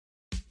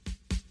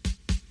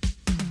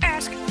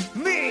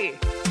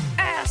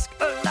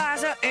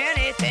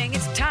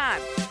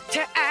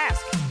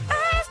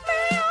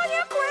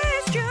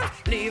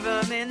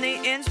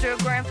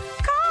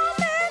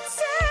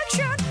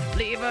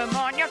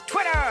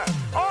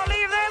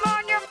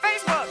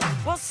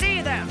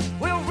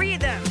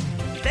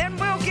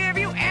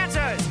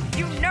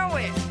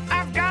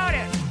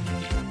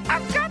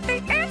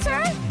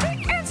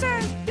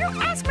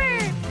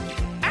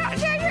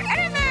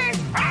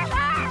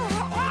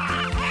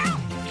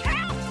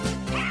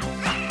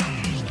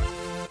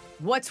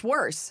What's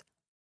worse,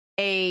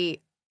 a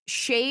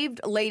shaved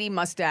lady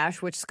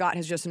mustache, which Scott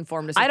has just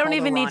informed us. I don't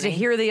even need to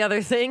hear the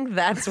other thing.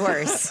 That's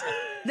worse.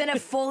 Than a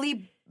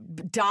fully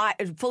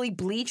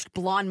bleached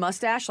blonde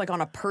mustache, like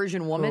on a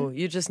Persian woman. Ooh,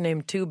 you just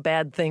named 2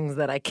 bad things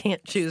that I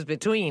can't choose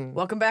between.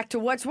 Welcome back to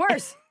What's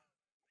Worse.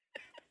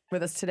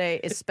 With us today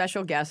is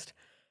special guest,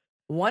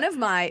 one of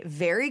my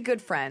very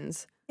good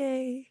friends.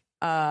 Yay.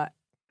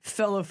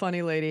 Fellow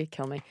funny lady,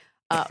 kill me.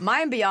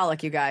 Mayim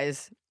Bialik, you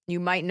guys.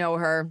 You might know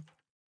her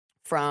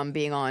from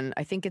being on,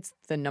 I think it's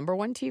the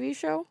 #1 TV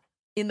show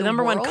in the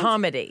number world. one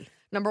comedy.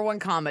 #1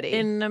 comedy.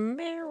 In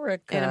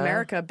America. In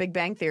America, Big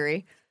Bang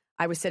Theory.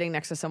 I was sitting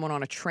next to someone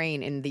on a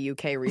train in the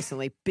UK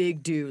recently.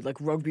 Big dude, like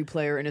rugby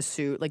player in a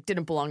suit, like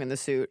didn't belong in the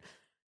suit.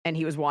 And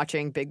he was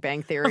watching Big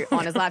Bang Theory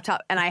on his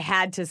laptop. And I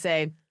had to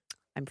say,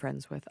 I'm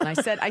friends with. And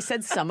I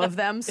said some of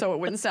them so it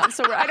wouldn't sound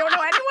so weird. I don't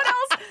know anyone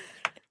else.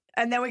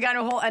 And then we got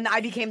and I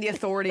became the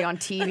authority on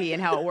TV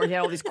and how it worked. He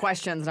had all these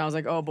questions. And I was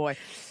like, oh boy.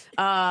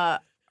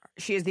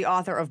 She is the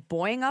author of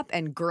Boying Up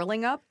and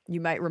Girling Up. You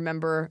might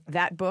remember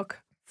that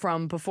book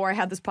from before I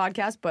had this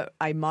podcast, but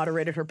I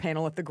moderated her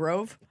panel at the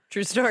Grove.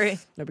 True story.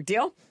 No big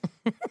deal.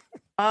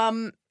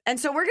 And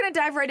so we're going to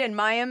dive right in.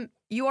 Mayim,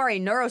 you are a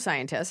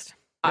neuroscientist.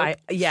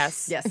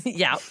 Yes. Yes.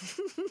 Yeah.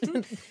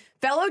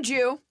 Fellow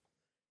Jew.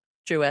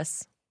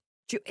 Jewess.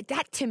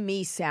 That to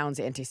me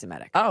sounds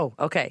anti-Semitic. Oh,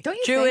 okay. Don't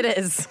you Jew think? it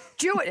is.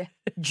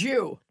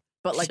 Jew,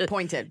 but like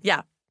pointed.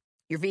 Yeah.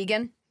 You're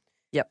vegan?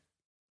 Yep.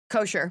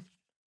 Kosher.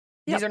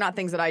 Yep. These are not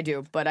things that I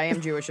do, but I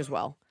am Jewish as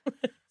well.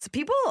 So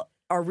people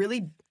are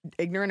really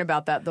ignorant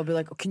about that. They'll be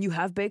like, oh, can you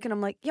have bacon? I'm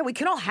like, yeah, we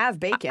can all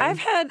have bacon. I've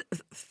had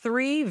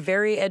 3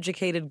 very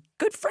educated,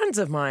 good friends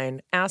of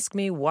mine ask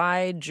me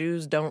why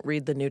Jews don't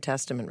read the New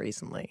Testament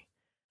recently.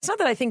 It's not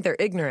that I think they're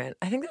ignorant.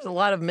 I think there's a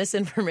lot of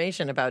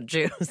misinformation about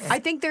Jews. I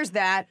think there's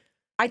that.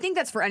 I think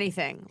that's for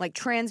anything. Like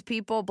trans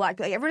people, black,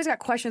 like everybody's got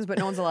questions, but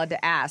no one's allowed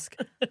to ask.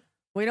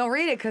 We don't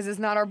read it because it's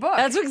not our book.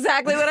 That's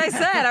exactly what I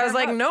said. I was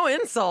like, no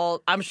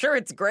insult. I'm sure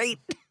it's great.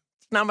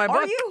 It's not my book.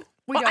 Are you?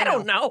 I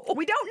don't know.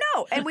 We don't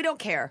know, and we don't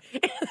care.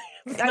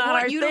 It's I not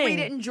want our you thing. to read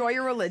it, enjoy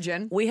your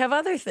religion. We have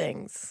other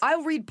things.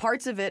 I'll read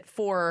parts of it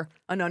for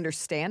an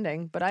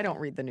understanding, but I don't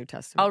read the New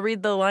Testament. I'll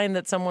read the line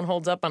that someone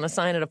holds up on a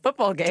sign at a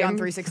football game. John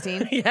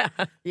 3:16. Yeah.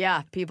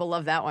 Yeah, people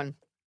love that one.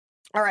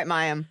 All right,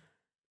 Mayim.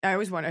 I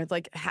always wondered,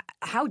 like,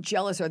 how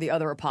jealous are the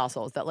other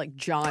apostles that, like,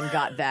 John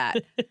got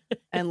that,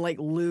 and, like,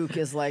 Luke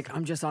is like,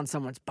 I'm just on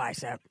someone's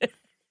bicep.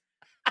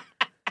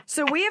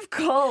 So we have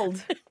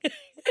culled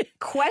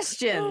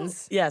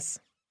questions. Yes.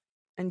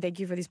 And thank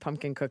you for these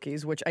pumpkin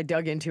cookies, which I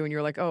dug into, and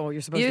you're like, oh,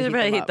 you're supposed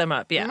to heat them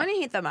up. Yeah. I'm going to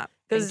heat them up.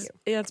 Thank Because,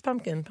 you. yeah, it's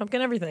pumpkin.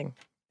 Pumpkin everything.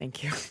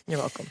 Thank you. You're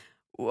welcome.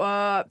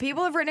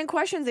 People have written in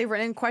questions. They've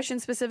written in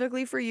questions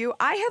specifically for you.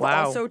 I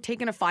have also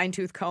taken a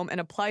fine-tooth comb and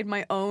applied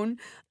my own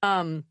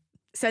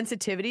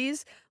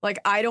sensitivities. Like,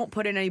 I don't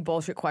put in any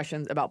bullshit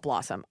questions about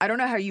Blossom. I don't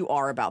know how you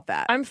are about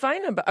that. I'm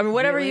fine about, I mean,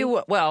 whatever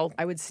Really?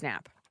 I would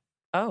snap.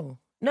 Oh.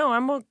 No,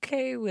 I'm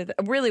okay with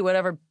really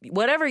whatever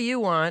you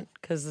want,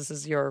 because this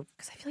is your.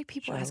 Because I feel like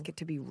people ask it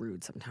to be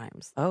rude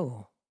sometimes.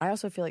 Oh. I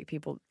also feel like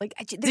people, like,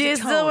 Do you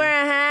still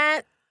wear a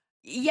hat?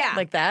 Yeah.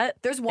 Like that?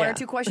 There's one or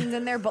two questions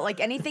in there, but like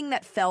anything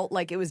that felt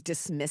like it was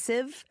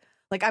dismissive.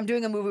 Like, I'm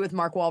doing a movie with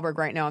Mark Wahlberg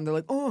right now, and they're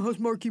like, oh, how's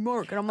Marky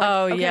Mark? And I'm like,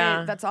 Oh, okay,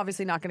 yeah. that's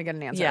obviously not going to get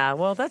an answer. Yeah,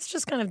 well, that's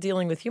just kind of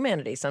dealing with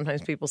humanity.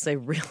 Sometimes people say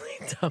really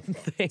dumb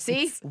things.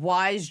 See?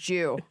 Wise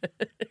Jew.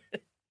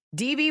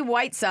 DB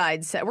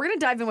Whiteside said, we're going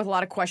to dive in with a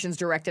lot of questions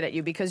directed at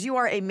you because you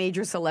are a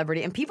major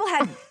celebrity. And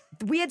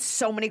we had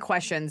so many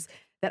questions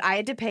that I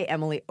had to pay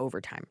Emily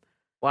overtime.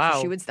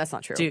 Wow. So that's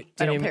not true.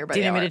 I don't pay her by the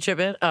hour. Do you need me to chip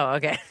in? Oh,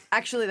 okay.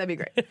 Actually, that'd be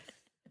great.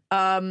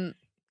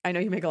 I know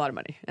you make a lot of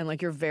money, and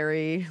like you're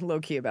very low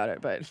key about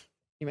it, but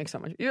you make so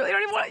much. You don't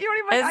even want.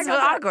 It's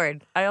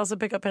awkward. I also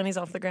pick up pennies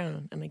off the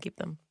ground and I keep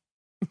them.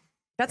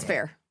 That's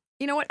fair.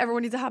 You know what?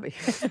 Everyone needs a hobby.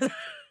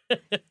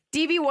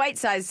 DB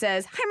Whiteside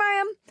says,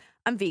 "Hi, Mayim.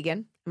 I'm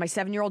vegan. My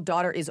 7-year-old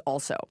daughter is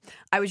also.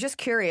 I was just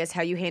curious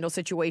how you handle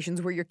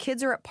situations where your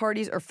kids are at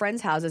parties or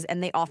friends' houses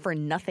and they offer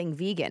nothing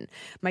vegan.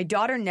 My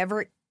daughter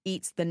never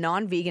eats the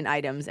non-vegan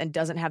items and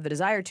doesn't have the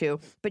desire to,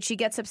 but she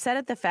gets upset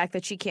at the fact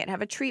that she can't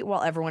have a treat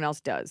while everyone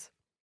else does."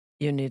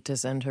 You need to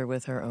send her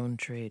with her own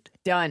treat.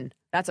 Done.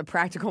 That's a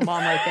practical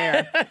mom right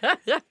there.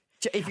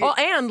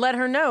 And let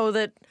her know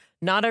that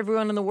not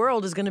everyone in the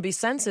world is going to be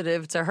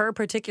sensitive to her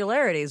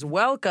particularities.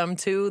 Welcome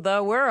to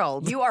the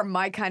world. You are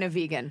my kind of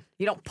vegan.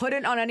 You don't put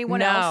it on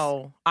anyone else.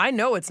 No, I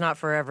know it's not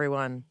for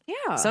everyone.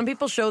 Yeah. Some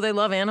people show they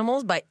love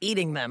animals by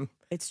eating them.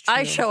 It's true.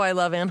 I show I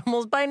love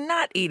animals by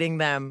not eating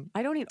them.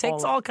 I don't eat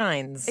Takes all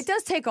kinds. It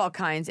does take all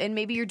kinds, and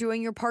maybe you're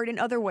doing your part in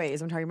other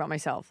ways. I'm talking about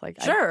myself.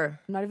 Like, sure.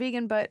 I'm not a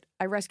vegan, but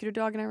I rescued a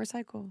dog and I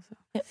recycle.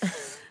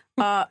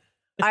 So.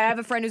 I have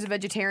a friend who's a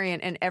vegetarian,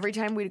 and every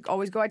time we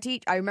always go out to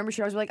eat, I remember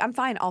she always be like, "I'm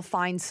fine. I'll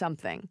find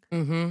something."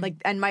 Mm-hmm. Like,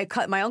 and my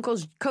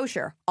uncle's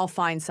kosher. I'll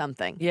find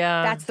something.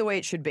 Yeah, that's the way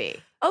it should be.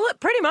 Oh,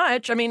 look, pretty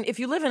much. I mean, if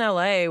you live in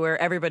LA where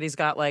everybody's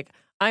got like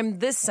I'm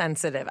this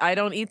sensitive. I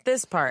don't eat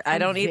this part. I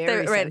don't eat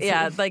very the right. Yeah,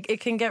 sensitive. like it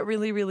can get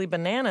really, really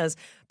bananas.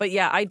 But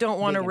yeah, I don't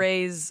want to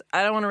raise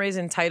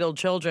entitled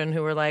children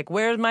who are like,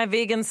 "Where's my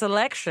vegan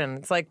selection?"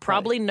 It's like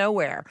probably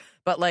nowhere.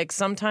 But like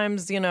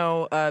sometimes,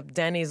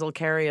 Denny's will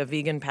carry a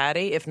vegan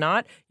patty. If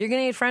not, you're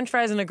gonna eat French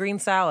fries and a green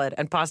salad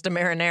and pasta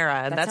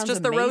marinara, and That that's sounds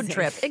just the road amazing.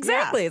 trip. Yeah,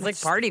 Exactly, it's like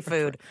party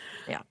food.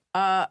 Yeah,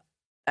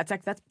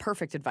 That's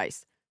perfect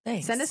advice.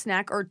 thanks. Send a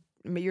snack, or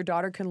your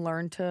daughter can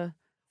learn to.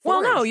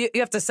 Well, no, forage.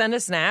 you have to send a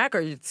snack or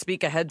you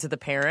speak ahead to the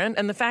parent.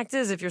 And the fact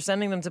is, if you're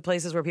sending them to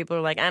places where people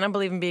are like, I don't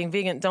believe in being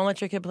vegan, don't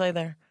let your kid play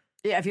there.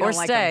 Yeah, if you Or don't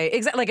like them. stay.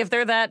 Exactly. Like if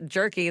they're that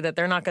jerky that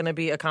they're not going to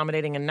be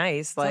accommodating and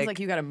nice. Sounds like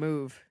you got to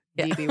move.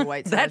 DB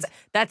White says.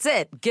 That's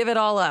it. Give it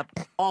all up.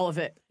 All of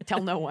it.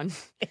 Tell no one.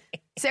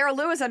 Sarah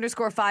Lewis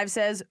 _5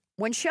 says,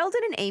 when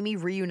Sheldon and Amy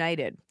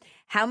reunited,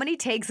 how many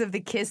takes of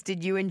the kiss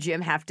did you and Jim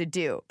have to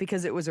do?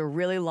 Because it was a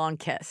really long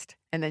kiss.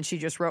 And then she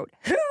just wrote,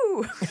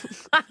 who?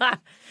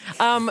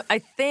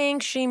 I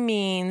think she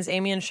means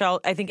Amy and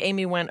Sheldon. I think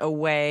Amy went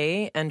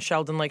away and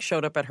Sheldon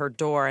showed up at her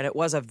door, and it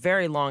was a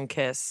very long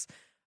kiss.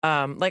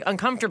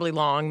 Uncomfortably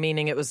long,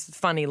 meaning it was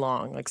funny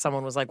long. Like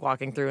someone was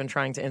walking through and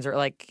trying to insert,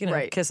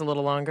 Right. kiss a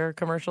little longer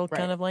commercial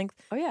kind of length.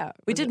 Oh, yeah.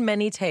 We did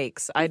many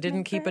takes. I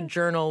didn't keep a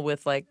journal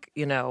with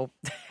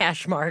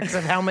hash marks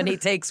of how many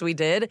takes we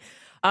did.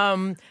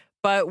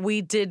 But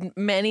we did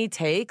many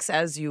takes,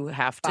 as you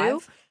have to.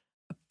 5?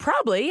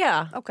 Probably,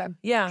 yeah. Okay.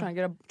 Yeah. Trying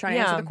to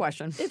answer the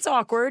question. It's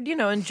awkward,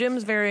 and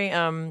Jim's very,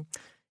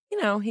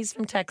 he's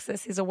from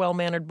Texas. He's a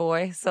well-mannered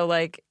boy. So,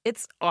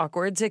 it's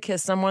awkward to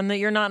kiss someone that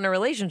you're not in a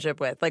relationship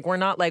with. We're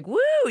not woo,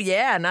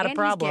 yeah, not And a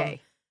problem. he's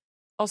gay.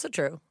 Also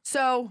true.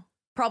 So,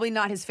 probably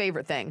not his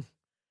favorite thing.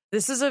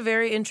 This is a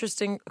very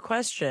interesting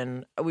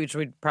question, which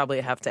we'd probably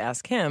have to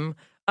ask him.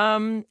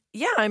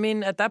 Yeah, I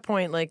mean, at that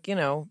point,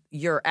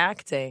 you're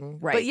acting.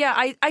 Right. But yeah,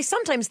 I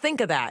sometimes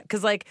think of that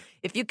because,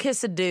 if you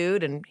kiss a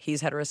dude and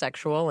he's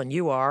heterosexual and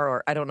you are,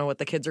 or I don't know what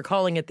the kids are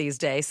calling it these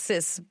days,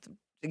 cis,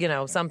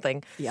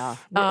 something. Yeah.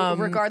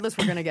 Regardless,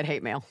 we're going to get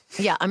hate mail.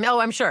 Yeah,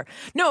 I'm sure.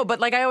 No,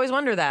 but I always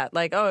wonder that.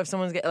 If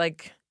someone's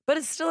but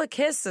it's still a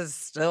kiss, is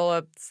still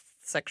a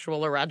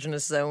sexual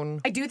erogenous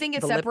zone. I do think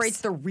it The separates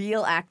lips. the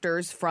real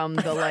actors from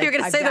the You're going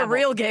to I've say the dabbled.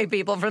 real gay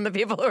people from the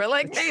people who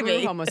are True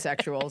maybe.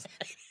 homosexuals.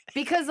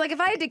 Because if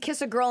I had to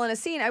kiss a girl in a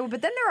scene, I would.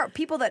 But then there are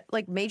people that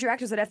major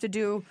actors that have to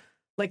do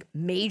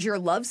major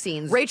love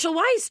scenes. Rachel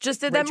Weisz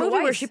just did that Rachel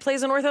movie where Weisz. she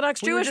plays an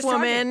Orthodox We were Jewish just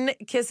woman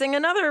kissing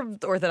another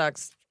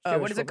Orthodox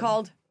Jewish What is it woman.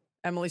 called?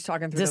 Emily's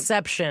talking through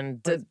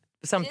Deception.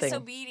 Something.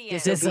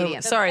 Disobedience.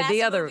 Disobedience. Sorry, best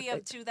the other. movie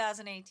of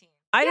 2018.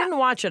 I didn't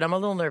watch it. I'm a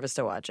little nervous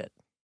to watch it.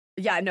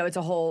 Yeah, no, it's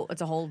a whole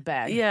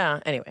bag. Yeah.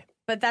 Anyway,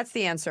 But that's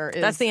the answer. Is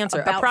that's the answer.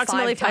 about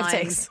Approximately 5 times,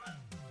 takes.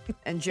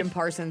 And Jim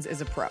Parsons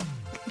is a pro.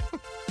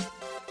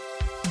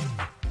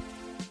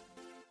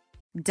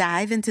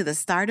 Dive into the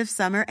start of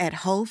summer at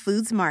Whole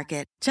Foods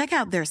Market. Check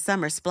out their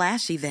summer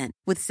splash event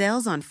with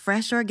sales on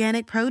fresh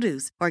organic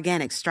produce,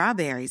 organic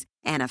strawberries,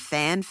 and a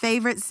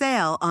fan-favorite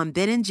sale on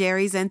Ben &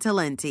 Jerry's and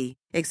Talenti.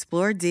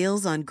 Explore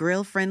deals on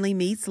grill-friendly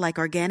meats like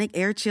organic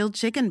air-chilled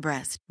chicken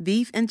breast,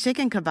 beef and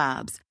chicken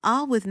kebabs,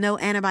 all with no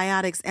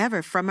antibiotics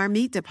ever from our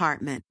meat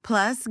department.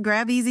 Plus,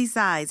 grab easy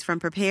sides from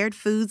prepared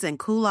foods and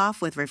cool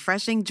off with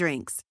refreshing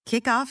drinks.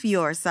 Kick off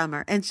your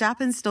summer and shop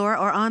in store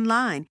or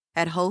online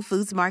at Whole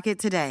Foods Market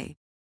today.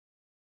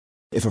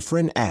 If a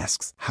friend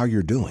asks how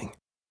you're doing,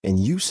 and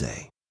you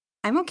say,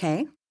 I'm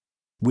okay.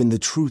 when the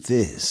truth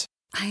is,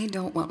 I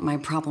don't want my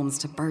problems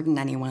to burden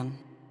anyone.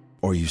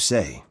 or you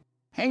say,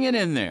 Hang it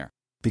in there.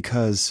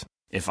 because,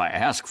 If I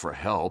ask for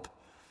help,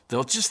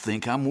 they'll just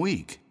think I'm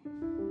weak.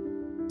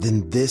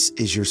 then this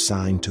is your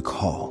sign to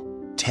call,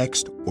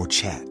 text, or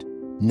chat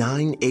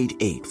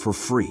 988 for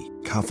free,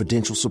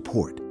 confidential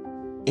support.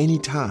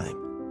 Anytime.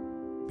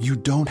 You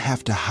don't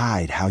have to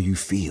hide how you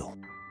feel.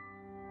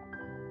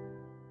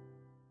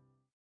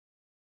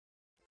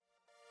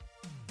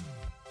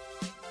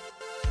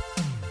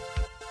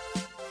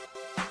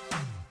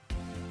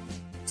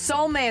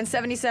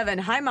 Soulman77.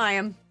 Hi,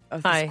 Mayim.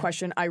 This Hi.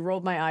 question I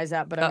rolled my eyes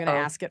at, but I'm going to Uh-oh.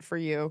 ask it for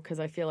you because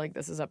I feel like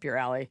this is up your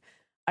alley.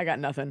 I got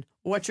nothing.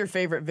 What's your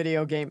favorite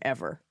video game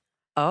ever?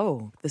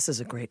 Oh, this is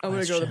a great I'm question.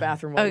 going to go to the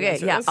bathroom while you Okay,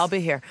 answer yeah, this. I'll be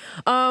here.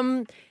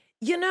 I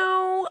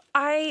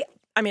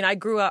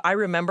grew up. I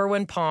remember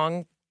when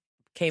Pong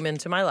came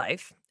into my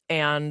life,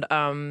 and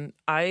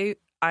I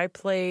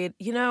played.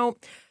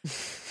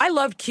 I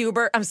loved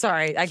Q*bert. I'm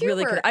sorry, I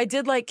really could. Q*bert. I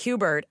did like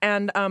Q*bert,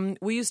 and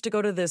we used to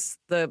go to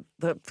the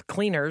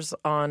cleaners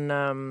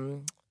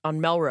on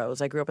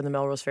Melrose. I grew up in the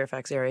Melrose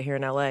Fairfax area here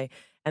in LA,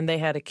 and they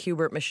had a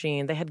Q*bert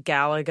machine. They had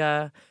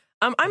Galaga.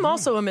 I'm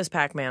also a Miss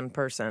Pac-Man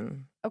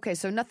person. Okay,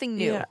 so nothing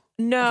new. Yeah. For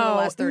the No,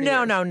 last 30 no,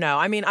 years. no, no.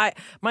 I mean,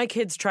 my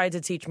kids tried to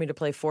teach me to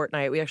play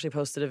Fortnite. We actually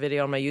posted a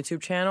video on my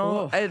YouTube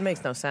channel. Oof. It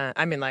makes no sense.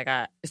 I mean,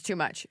 It's too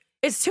much.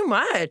 it's too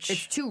much.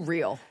 It's too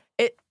real.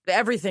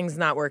 Everything's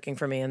not working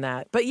for me in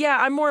that. But yeah,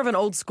 I'm more of an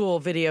old school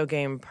video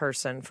game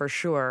person for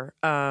sure.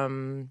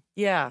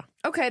 Yeah.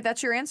 Okay,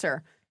 that's your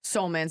answer.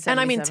 Soul Man 77. And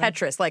I mean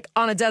Tetris, like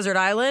on a desert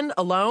island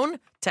alone,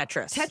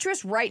 Tetris.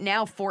 Tetris right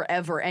now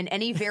forever, and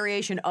any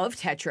variation of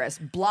Tetris.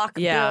 Block,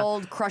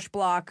 build, crush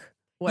block,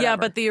 whatever. Yeah,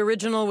 but the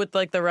original with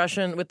like the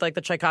Russian, with like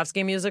the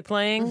Tchaikovsky music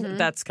playing,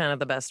 that's kind of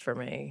the best for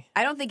me.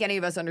 I don't think any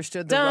of us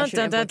understood the Russian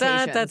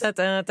implications.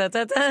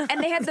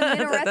 And they had the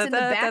minarets in the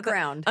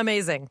background.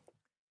 Amazing.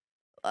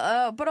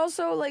 But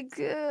also, like,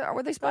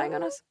 were they spying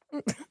on us?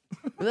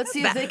 Let's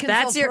see if they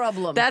can solve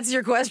problem. That's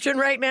your question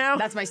right now?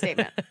 That's my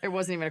statement. It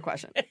wasn't even a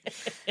question.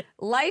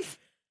 Life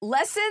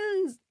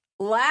lessons,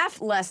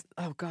 laugh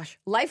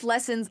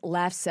lessons,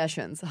 laugh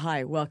sessions.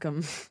 Hi,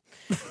 welcome.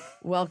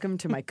 Welcome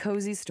to my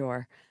cozy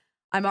store.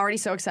 I'm already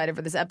so excited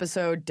for this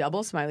episode.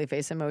 Double smiley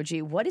face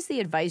emoji. What is the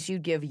advice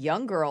you'd give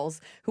young girls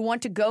who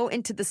want to go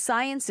into the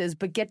sciences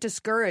but get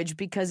discouraged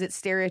because it's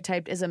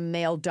stereotyped as a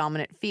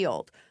male-dominant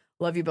field?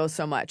 Love you both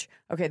so much.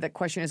 Okay, that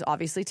question is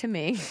obviously to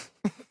me.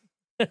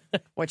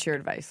 What's your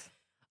advice?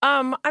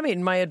 I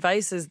mean, my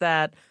advice is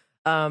that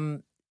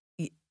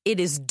it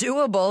is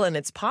doable and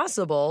it's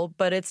possible,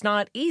 but it's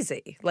not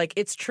easy. Like,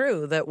 it's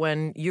true that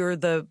when you're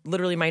the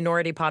literally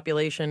minority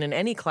population in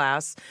any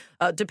class,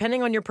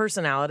 depending on your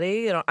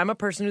personality, you know, I'm a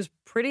person who's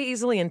pretty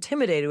easily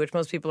intimidated, which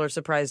most people are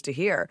surprised to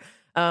hear.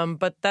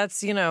 But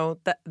that's, you know,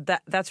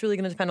 that's really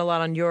going to depend a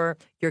lot on your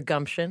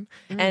gumption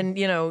and,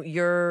 you know,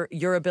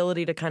 your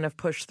ability to kind of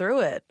push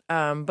through it.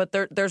 But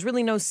there's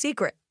really no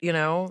secret, you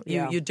know,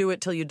 you do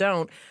it till you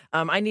don't.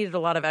 I needed a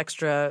lot of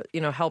extra,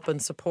 you know, help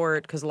and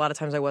support because a lot of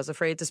times I was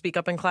afraid to speak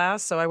up in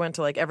class. So I went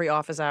to like every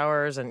office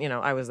hours and, you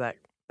know, I was that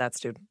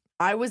student.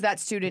 I was that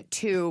student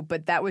too,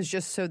 but that was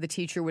just so the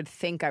teacher would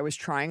think I was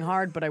trying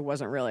hard, but I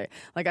wasn't really.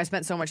 Like, I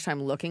spent so much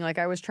time looking like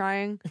I was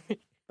trying,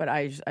 but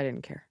I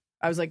didn't care.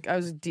 I was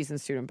a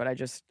decent student, but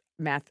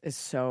math is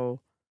so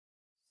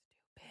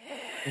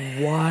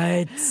stupid.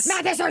 What?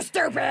 Math is so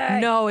stupid!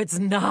 No, it's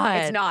not.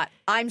 It's not.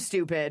 I'm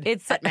stupid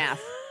at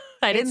math.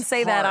 I didn't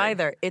say that hard.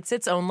 either. It's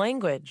its own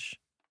language.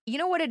 You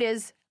know what it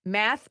is?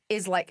 Math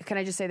is like, can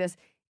I just say this?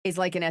 Is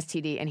like an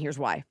STD, and here's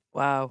why.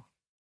 Wow.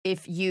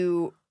 If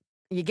you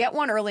get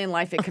one early in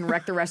life, it can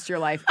wreck the rest of your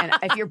life. And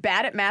if you're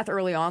bad at math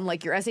early on,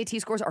 like your SAT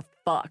scores are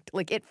fucked.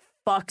 Like, it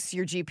fucks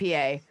your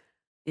GPA.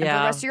 And for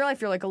the rest of your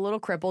life, you're like a little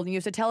crippled, and you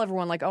have to tell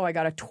everyone, like, oh, I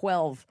got a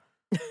 12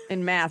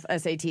 in math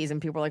SATs,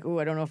 and people are like, ooh,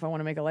 I don't know if I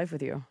want to make a life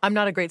with you. I'm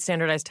not a great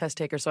standardized test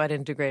taker, so I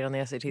didn't do great on the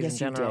SATs in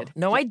general. You did.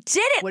 No, I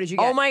didn't. What did you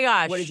get? Oh my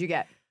gosh. What did you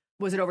get?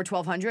 Was it over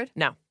 1,200?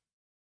 No.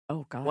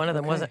 Oh, God. One of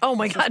them wasn't. Oh,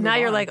 my God. Now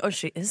you're like, oh,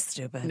 she is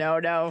stupid.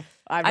 No.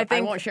 I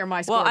won't share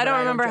my score. Well, I don't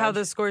remember how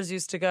the scores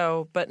used to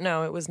go, but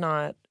no, it was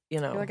not, you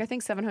know. You're like, I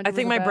think 700 I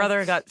think my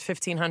brother got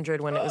 1,500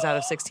 when it was out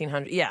of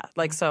 1,600. Yeah,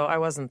 like, so I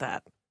wasn't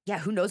that. Yeah,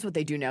 who knows what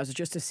they do now? Is it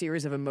just a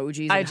series of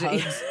emojis and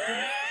hugs?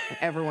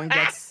 Everyone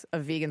gets a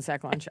vegan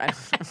sack lunch. I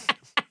don't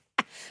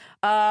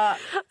know.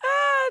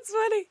 It's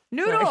funny.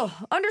 Noodle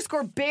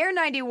 _ bear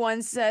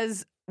 91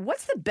 says,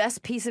 what's the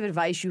best piece of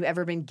advice you've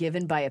ever been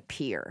given by a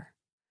peer?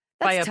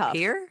 That's by a tough,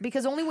 peer?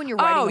 Because only when you're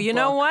writing a book. You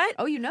know what?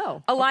 Oh, you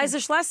know. Eliza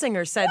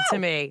Schlesinger said to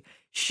me,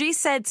 she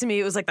said to me,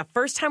 it was like the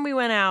first time we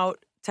went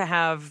out to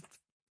have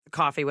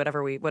coffee,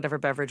 whatever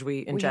beverage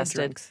we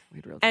ingested.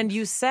 And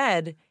you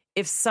said,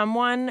 if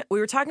someone,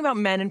 we were talking about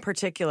men in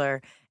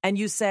particular, and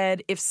you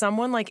said, if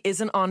someone like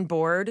isn't on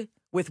board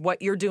with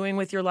what you're doing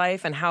with your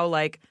life and how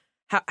like,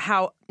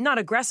 how not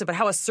aggressive, but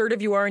how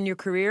assertive you are in your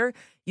career,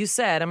 you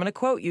said, I'm going to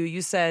quote you,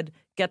 you said,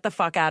 get the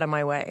fuck out of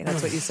my way.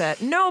 That's what you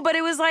said. No, but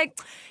it was like,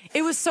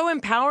 it was so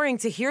empowering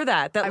to hear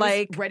that I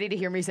like. was ready to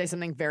hear me say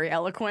something very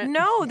eloquent.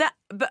 No,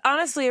 but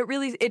honestly, it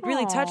really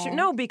touched me.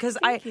 No, because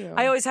I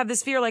always have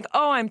this fear like,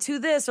 oh, I'm too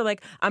this, or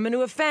like, I'm going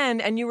to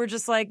offend. And you were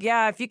just like,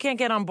 yeah, if you can't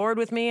get on board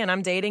with me and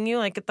I'm dating you,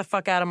 like, get the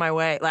fuck out of my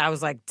way. Like, I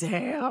was like,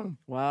 damn.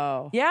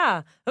 Wow.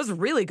 Yeah, that was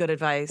really good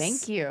advice.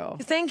 Thank you.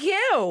 Thank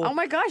you. Oh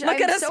my gosh. Look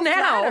at us so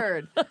now.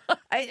 Flattered.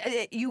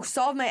 You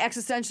solved my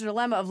existential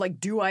dilemma of like,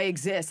 do I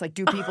exist? Like,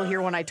 do people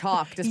hear when I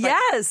talk?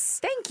 Yes.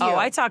 Thank you. Oh,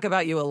 I talk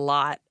about you a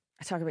lot.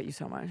 I talk about you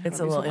so much. It's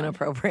a little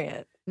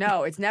inappropriate.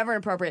 No, it's never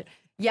inappropriate.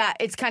 Yeah,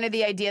 it's kind of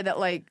the idea that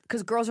like,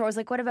 because girls are always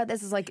like, what about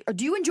this? Is like,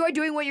 do you enjoy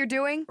doing what you're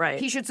doing? Right.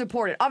 He should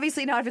support it.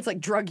 Obviously not if it's like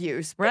drug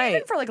use. But right.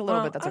 even for like a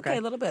little bit, that's okay. Okay,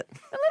 a little bit. A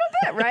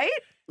little bit, right?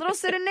 Little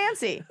Sid and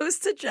Nancy. Who's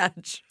to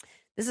judge?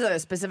 This is a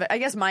specific, I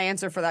guess my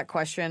answer for that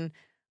question,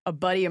 a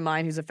buddy of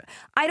mine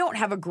I don't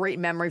have a great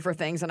memory for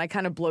things and I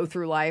kind of blow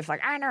through life.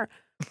 Like, I know.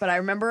 But I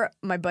remember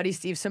my buddy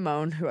Steve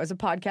Simone, who has a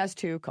podcast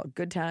too called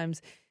Good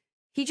Times.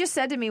 He just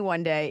said to me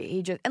one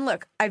day, and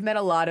look, I've met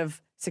a lot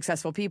of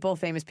successful people,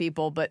 famous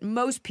people, but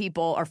most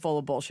people are full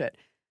of bullshit.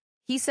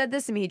 He said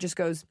this to me, he just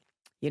goes,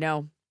 you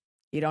know,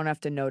 you don't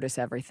have to notice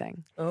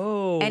everything.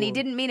 Oh. And he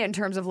didn't mean it in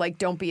terms of like,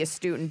 don't be a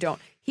student,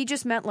 he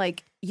just meant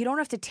like, you don't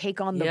have to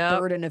take on the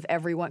burden of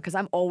everyone, because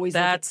I'm always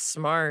That's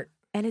smart.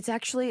 And it's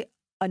actually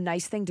a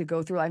nice thing to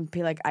go through and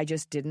be like, I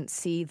just didn't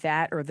see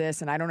that or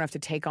this, and I don't have to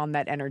take on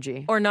that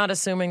energy. Or not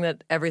assuming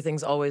that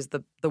everything's always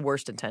the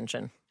worst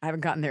intention. I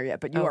haven't gotten there yet,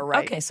 but you are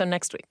right. Okay, so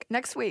next week.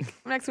 Next week.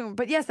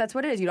 But yes, that's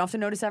what it is. You don't have to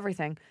notice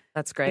everything.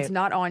 That's great. It's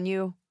not on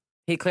you.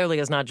 He clearly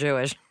is not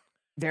Jewish.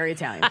 Very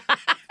Italian.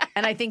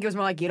 And I think it was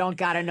more like, you don't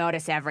got to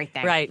notice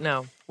everything. Right,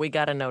 no. We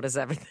got to notice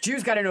everything.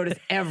 Jews got to notice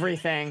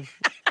everything.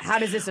 How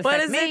does this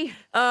affect me?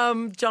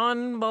 John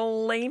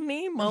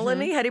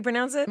Mulaney, how do you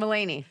pronounce it?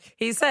 Mulaney.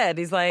 He said,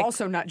 he's like...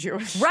 Also not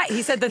Jewish. Right,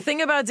 he said the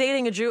thing about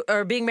dating a Jew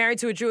or being married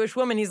to a Jewish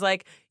woman, he's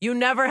like, you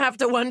never have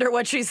to wonder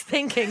what she's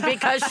thinking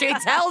because she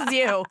tells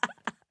you.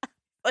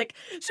 Like,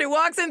 she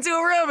walks into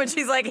a room and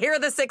she's like, here are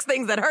the 6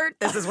 things that hurt.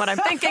 This is what I'm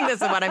thinking.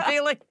 This is what I'm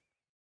feeling. Like,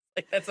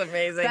 that's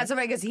amazing. That's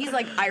amazing because he's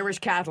like Irish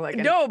Catholic.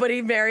 No, but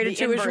he married a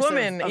Jewish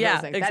woman.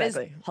 Yeah, exactly. That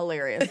is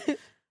hilarious.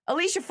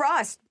 Alicia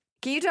Frost,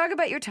 can you talk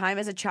about your time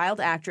as a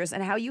child actress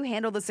and how you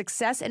handled the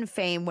success and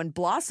fame when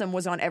Blossom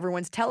was on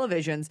everyone's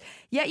televisions,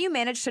 yet you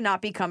managed to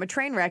not become a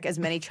train wreck as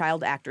many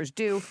child actors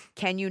do?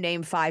 Can you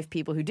name 5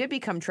 people who did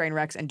become train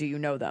wrecks, and do you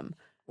know them?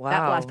 Wow.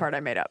 That last part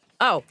I made up.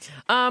 Oh,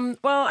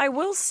 well, I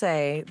will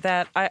say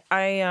that I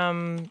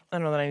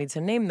don't know that I need to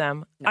name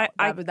them. No,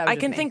 that was I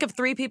can me. think of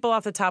 3 people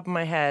off the top of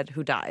my head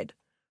who died,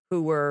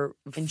 who were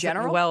In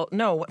general? Well,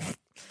 no,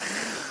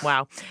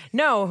 wow,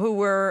 no, who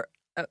were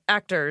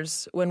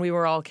actors when we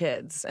were all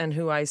kids, and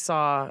who I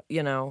saw,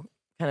 kind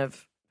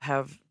of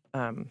have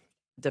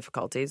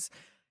difficulties.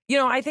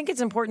 I think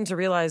it's important to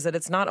realize that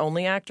it's not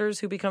only actors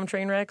who become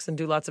train wrecks and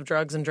do lots of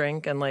drugs and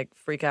drink and like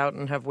freak out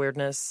and have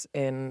weirdness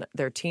in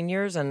their teen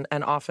years. And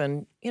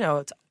often,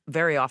 it's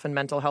very often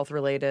mental health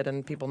related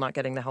and people not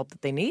getting the help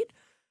that they need.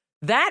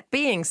 That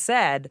being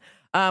said,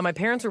 my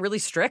parents were really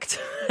strict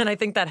and I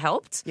think that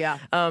helped. Yeah.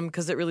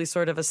 Because it really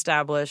sort of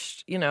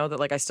established, that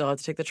like I still had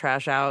to take the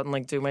trash out and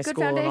like do my Good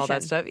school and all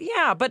that foundation. stuff.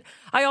 Yeah. But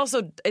I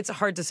also, it's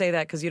hard to say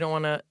that because you don't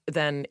want to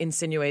then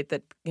insinuate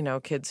that,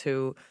 kids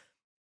who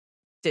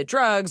did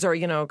drugs or,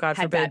 God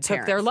Had forbid, bad took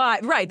their parents. life.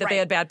 Right, that they Right.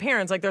 had bad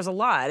parents. Like, there's a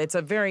lot. It's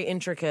a very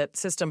intricate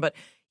system. But,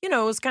 it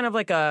was kind of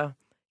like a,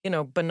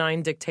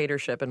 benign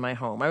dictatorship in my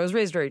home. I was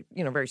raised very,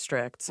 very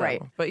strict. So.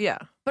 Right. But, yeah.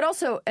 But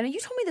also, and you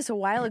told me this a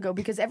while ago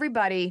because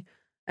everybody,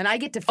 and I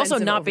get defensive.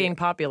 Also, not over being you.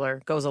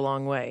 popular goes a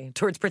long way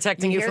towards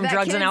protecting you hear from that,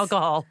 drugs and kids?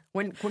 alcohol.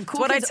 When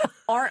cool what I kids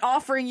aren't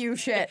offering you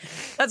shit.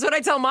 That's what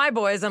I tell my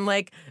boys. I'm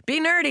like,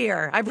 be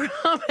nerdier. I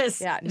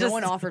promise. Yeah, no Just-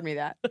 one offered me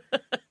that.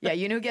 Yeah,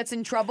 you know who gets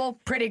in trouble?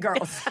 Pretty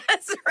girls.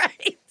 That's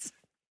right.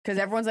 Because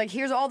everyone's like,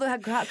 here's all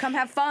the, come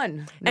have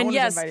fun. No And one was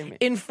yes, inviting me.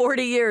 in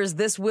 40 years,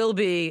 this will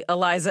be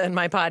Eliza and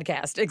my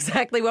podcast.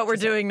 Exactly what we're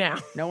doing now.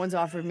 No one's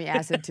offered me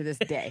acid to this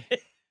day.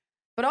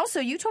 But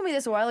also, you told me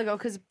this a while ago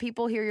because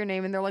people hear your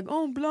name and they're like,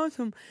 oh,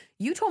 Blossom.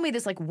 You told me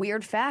this like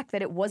weird fact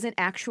that it wasn't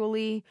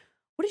actually,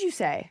 what did you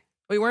say?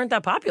 We weren't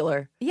that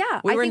popular. Yeah.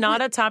 We I were think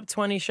not a top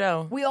 20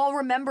 show. We all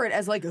remember it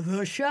as like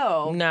the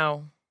show.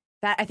 No.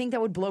 I think that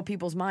would blow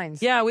people's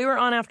minds. Yeah, we were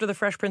on after the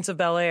Fresh Prince of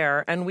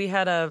Bel-Air, and we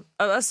had a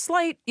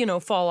slight,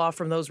 fall off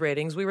from those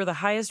ratings. We were the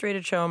highest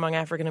rated show among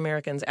African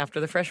Americans after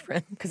the Fresh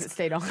Prince. Because it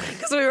stayed on.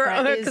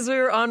 Because we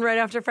were on right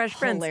after Fresh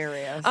Prince.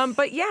 Hilarious.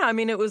 But yeah, I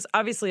mean, it was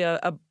obviously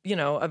a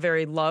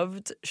very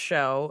loved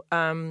show.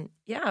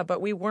 Yeah,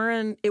 but we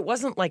weren't. It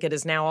wasn't like it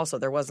is now. Also,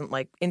 there wasn't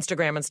like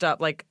Instagram and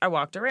stuff. Like I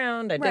walked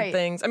around, I did Right.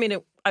 things. I mean,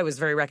 I was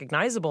very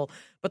recognizable,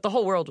 but the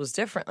whole world was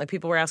different. Like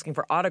people were asking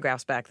for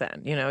autographs back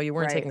then. You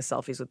weren't Right. taking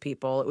selfies with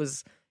people. It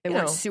was They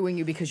weren't suing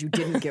you because you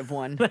didn't give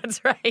one.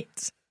 That's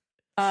right.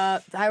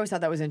 I always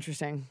thought that was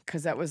interesting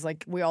because that was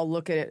like, we all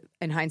look at it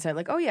in hindsight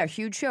like, oh yeah,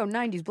 huge show,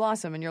 90s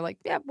Blossom. And you're like,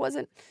 yeah, it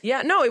wasn't.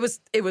 Yeah, no, it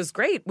was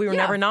great. We were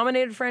Yeah. never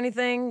nominated for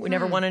anything. We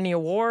never won any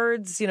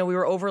awards. We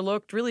were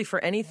overlooked really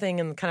for anything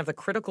in kind of the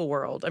critical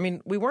world. I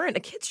mean, we weren't a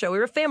kids show. We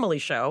were a family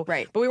show.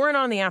 Right. But we weren't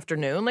on the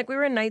afternoon. Like, we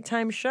were a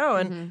nighttime show.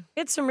 And we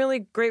had some really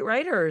great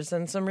writers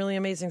and some really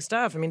amazing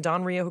stuff. I mean,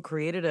 Don Rio, who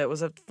created it,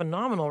 was a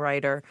phenomenal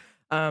writer.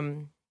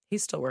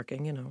 He's still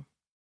working, Here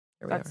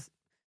we are.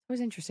 It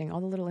was interesting. All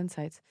the little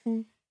insights.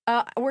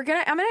 I'm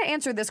gonna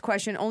answer this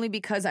question only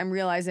because I'm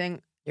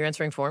realizing. You're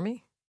answering for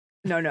me?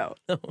 No.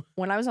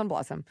 When I was on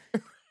Blossom,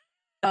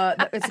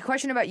 it's a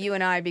question about you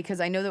and I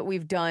because I know that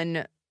we've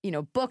done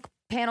book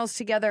panels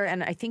together,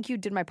 and I think you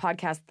did my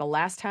podcast the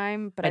last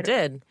time. But I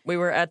did. We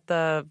were at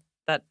that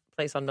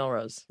place on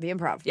Melrose. The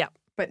Improv. Yeah.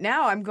 But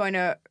now I'm going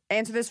to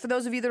answer this for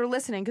those of you that are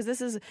listening because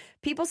this is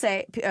people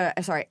say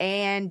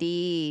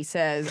Andy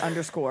says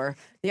 _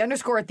 the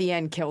underscore at the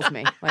end kills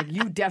me. Like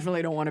you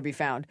definitely don't want to be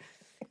found.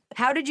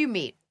 How did you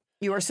meet?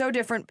 You are so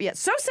different yet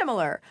so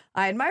similar.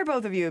 I admire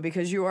both of you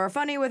because you are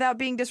funny without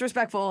being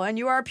disrespectful and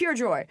you are pure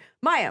joy.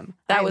 Mayim.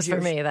 That was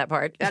for me, that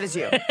part. That is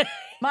you.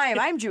 Mayim,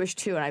 I'm Jewish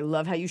too and I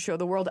love how you show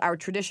the world our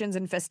traditions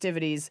and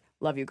festivities.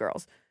 Love you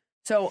girls.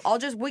 So I'll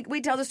just,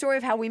 we tell the story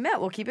of how we met.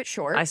 We'll keep it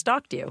short. I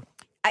stalked you.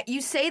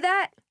 You say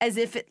that as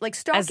if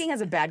stalking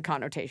has a bad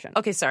connotation.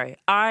 Okay, sorry.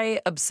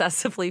 I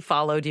obsessively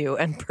followed you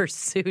and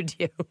pursued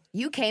you.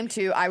 You came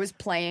to, I was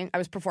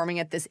performing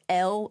at this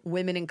Elle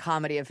Women in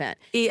Comedy event.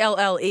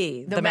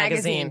 ELLE, the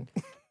magazine.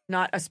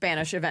 Not a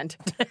Spanish event.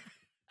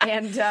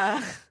 And,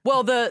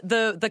 well,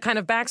 the kind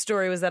of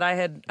backstory was that I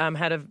had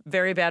had a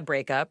very bad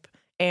breakup.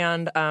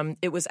 And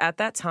it was at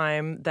that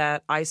time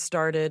that I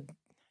started,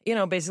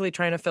 basically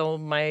trying to fill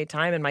my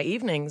time in my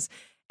evenings.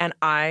 And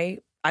I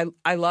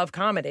love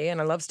comedy and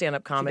I love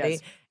stand-up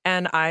comedy.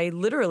 And I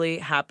literally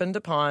happened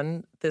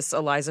upon this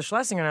Iliza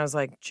Shlesinger, and I was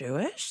like,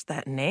 Jewish?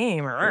 That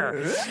name?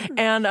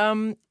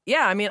 And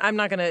yeah, I mean, I'm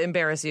not going to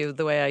embarrass you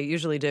the way I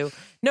usually do.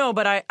 No,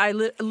 but I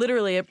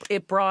literally,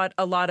 it brought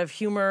a lot of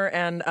humor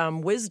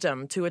and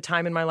wisdom to a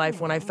time in my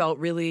life when I felt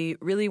really,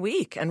 really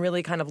weak and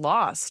really kind of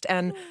lost.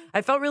 And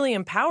I felt really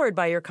empowered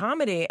by your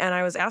comedy. And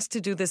I was asked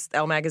to do this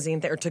Elle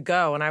magazine or to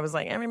go, and I was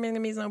like, everything's going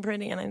to be so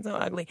pretty and I'm so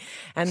ugly.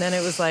 And then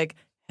it was like,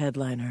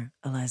 headliner,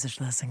 Iliza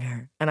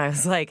Shlesinger. And I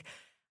was like,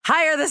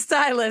 hire the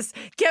stylist,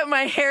 get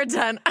my hair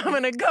done. I'm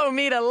going to go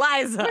meet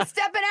Iliza. We're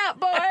stepping out,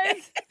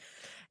 boys.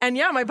 And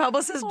yeah, my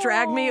publicist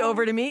dragged me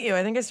over to meet you.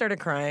 I think I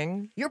started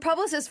crying. Your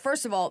publicist,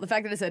 first of all, the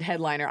fact that it said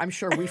headliner, I'm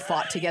sure we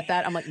fought to get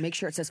that. I'm like, make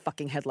sure it says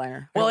fucking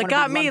headliner. Well, it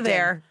got me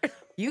there.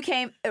 You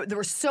came, there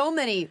were so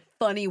many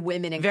funny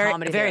women in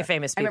comedy very there.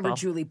 famous people. I remember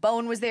Julie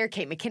Bowen was there,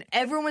 Kate McKinnon,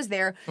 everyone was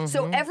there.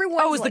 So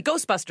everyone Oh, it was the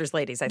Ghostbusters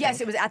ladies, I think.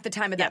 Yes, it was at the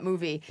time of that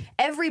movie.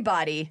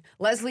 Everybody,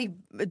 Leslie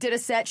did a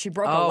set, she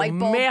broke a light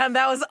bulb. Oh, man,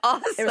 that was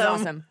awesome. It was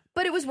awesome.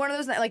 But it was one of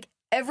those, like,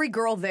 every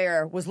girl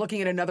there was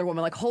looking at another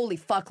woman like, holy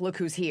fuck, look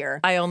who's here.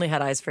 I only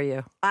had eyes for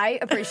you. I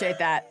appreciate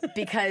that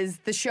because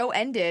the show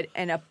ended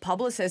and your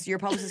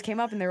publicist came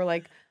up and they were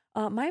like,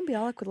 Mayim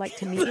Bialik would like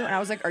to meet you. And I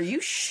was like, are you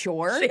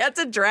sure? She had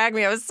to drag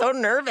me. I was so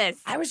nervous.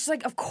 I was just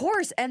like, of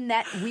course. And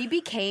that we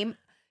became,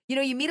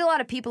 you meet a lot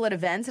of people at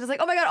events and it's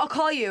like, oh my God, I'll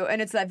call you.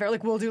 And it's that very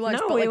like, we'll do lunch.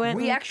 No, but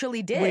we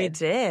actually did. We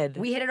did.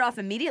 We hit it off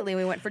immediately and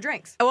we went for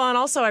drinks. Well, and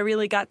also I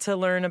really got to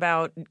learn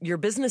about your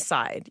business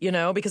side,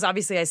 because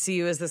obviously I see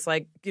you as this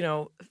like,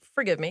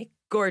 forgive me,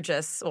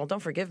 gorgeous. Well, don't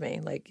forgive me.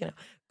 Like,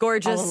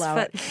 gorgeous. I'll allow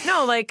it.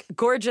 No, like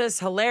gorgeous,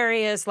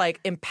 hilarious, like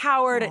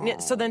empowered.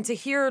 So then to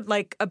hear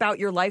like about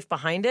your life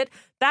behind it,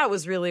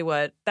 that's really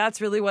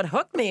what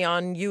hooked me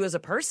on you as a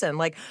person.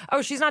 Like,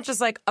 oh, she's not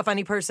just like a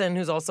funny person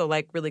who's also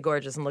like really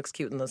gorgeous and looks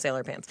cute in those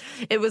sailor pants.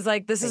 It was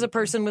like, this is a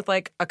person with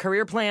like a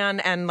career plan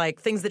and like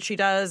things that she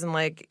does. And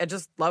like, I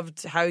just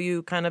loved how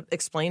you kind of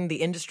explained the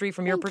industry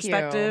from your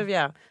perspective. You.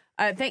 Yeah.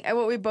 I think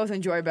what we both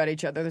enjoy about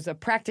each other, there's a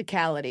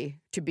practicality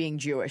to being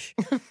Jewish.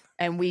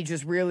 And we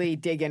just really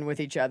dig in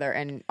with each other.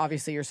 And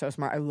obviously, you're so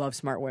smart. I love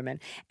smart women.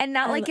 And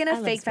not like in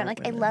a fake fan,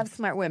 like, I love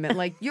smart women.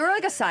 Like, you're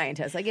like a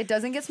scientist. Like, it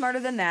doesn't get smarter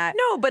than that.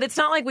 No, but it's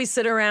not like we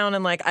sit around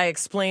and like I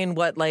explain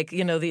what like, the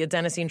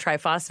adenosine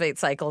triphosphate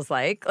cycle's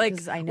like.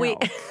 Like, I know.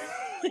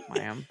 I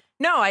am.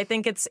 No, I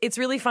think it's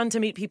really fun to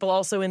meet people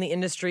also in the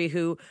industry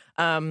who,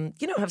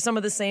 have some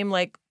of the same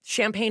like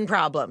champagne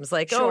problems.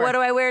 Like, Sure. oh, what do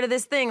I wear to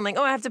this thing? Like,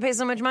 oh, I have to pay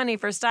so much money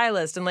for a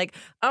stylist. And like,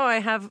 oh, I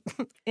have,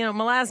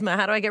 melasma.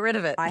 How do I get rid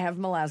of it? I have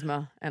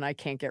melasma, and I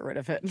can't get rid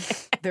of it.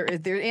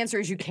 The answer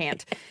is you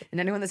can't. And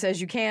anyone that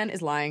says you can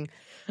is lying.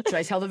 Should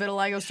I tell the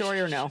vitiligo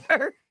story or no?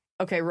 Sure.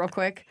 Okay, real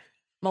quick.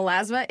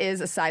 Melasma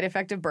is a side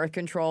effect of birth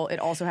control. It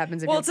also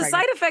happens if Well, you're it's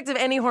pregnant. a side effect of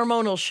any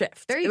hormonal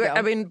shift. There you go.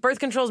 I mean, birth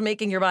control is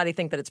making your body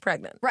think that it's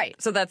pregnant. Right.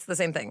 So that's the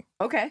same thing.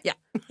 Okay. Yeah.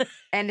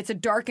 And it's a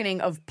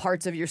darkening of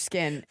parts of your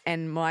skin.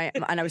 And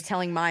I was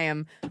telling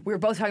Mayim, we were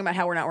both talking about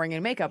how we're not wearing any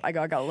makeup. I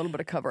got a little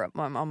bit of cover up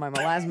on my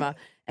melasma.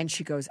 And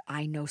she goes,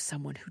 I know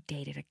someone who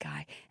dated a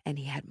guy and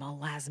he had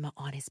melasma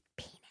on his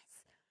penis.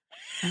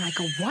 And I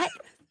go, what?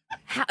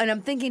 How? And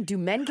I'm thinking, do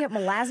men get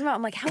melasma?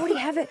 I'm like, how would he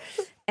have it?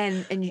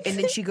 And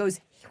then she goes,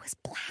 he was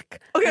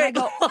black. Okay. And I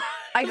go,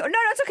 no,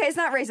 it's okay. It's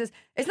not racist.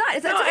 It's not.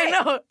 It's No, okay. I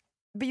know.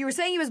 But you were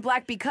saying he was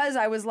black because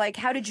I was like,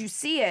 how did you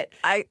see it?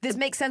 This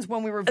makes sense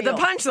when we reveal.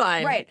 The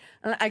punchline. Right.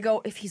 And I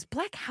go, if he's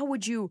black, how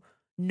would you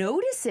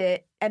notice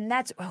it? And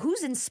that's,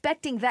 who's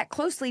inspecting that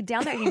closely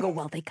down there? And you go,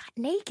 well, they got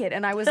naked.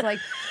 And I was like,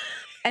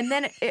 and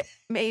then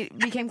it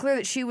became clear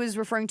that she was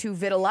referring to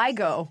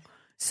vitiligo.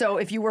 So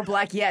if you were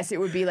black, yes, it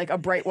would be like a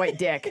bright white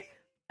dick.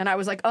 And I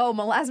was like, oh,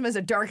 melasma is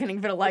a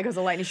darkening, vitiligo is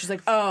a lightening. She's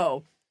like,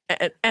 oh.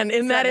 And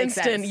in that makes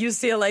instant, sense.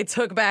 UCLA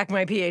took back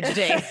my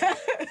PhD.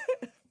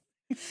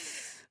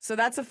 So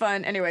that's a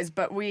fun, anyways,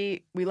 but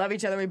we love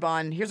each other, we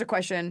bond. Here's a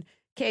question,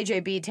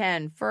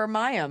 KJB10, for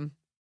Mayim.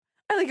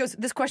 I think it goes,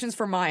 this question's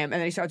for Mayim, and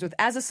then he starts with,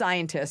 as a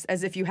scientist,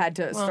 as if you had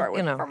to start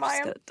with, for just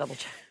Mayim. gotta double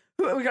check.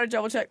 We got to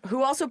double check.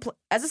 Who also,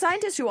 as a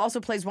scientist who also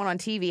plays one on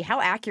TV,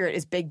 how accurate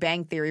is Big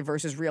Bang Theory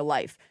versus real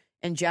life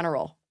in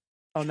general?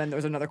 Oh, and then there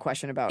was another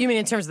question about. You mean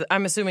in terms of,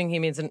 I'm assuming he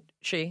means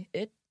she,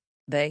 it,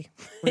 they.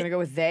 We're going to go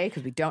with they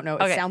because we don't know.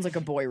 It Okay. sounds like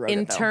a boy wrote In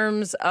it, though.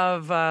 terms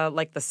of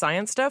like the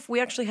science stuff, we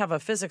actually have a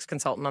physics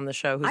consultant on the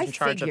show who's in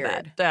charge of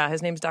that.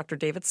 His name's Dr.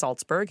 David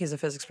Salzberg. He's a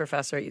physics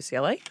professor at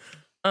UCLA.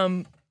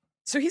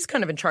 So he's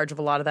kind of in charge of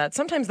a lot of that.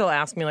 Sometimes they'll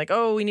ask me like,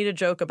 oh, we need a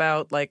joke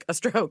about like a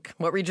stroke.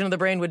 What region of the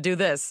brain would do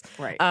this?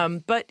 Right.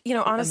 But,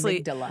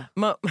 honestly. Amygdala.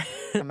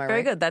 Am I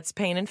very good. That's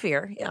pain and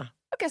fear. Yeah.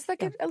 I guess that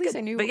could, at least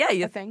I knew But yeah,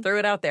 you a thing. threw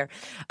it out there.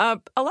 A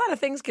lot of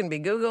things can be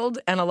Googled,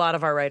 and a lot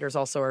of our writers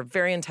also are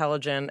very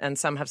intelligent, and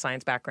some have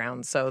science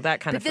backgrounds, so that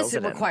kind of fills But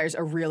it this requires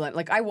a real,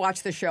 like, I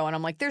watch the show, and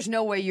I'm like, there's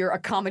no way you're a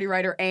comedy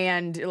writer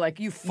and, like,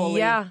 you fully.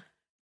 Yeah.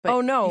 But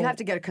Oh, no. you have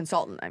to get a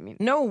consultant. I mean,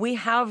 No, we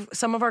have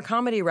some of our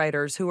comedy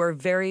writers who are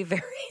very,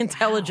 very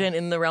intelligent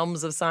in the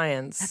realms of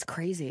science. that's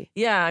crazy.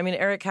 Yeah, I mean,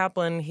 Eric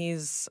Kaplan,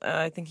 he's,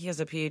 I think he has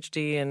a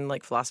PhD in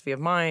like philosophy of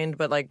mind,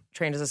 but like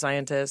trained as a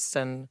scientist.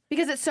 And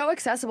Because it's so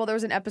accessible. There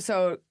was an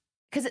episode,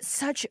 because it's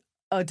such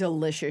a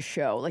delicious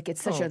show. Like,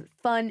 it's such a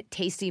fun,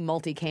 tasty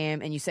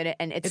multicam, and you said it,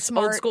 and it's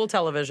smart. old school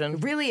television.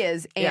 It really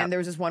is. And Yeah. there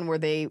was this one where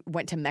they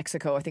went to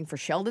Mexico, I think, for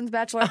Sheldon's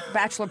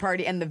bachelor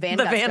party and the Van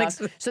The Gogh Van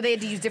stuff. So they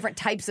had to use different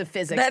types of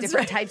physics, That's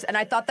different right. types. And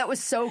I thought that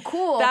was so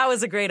cool That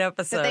was a great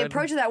episode. that they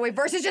approach it that way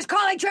versus just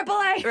calling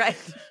AAA. Right.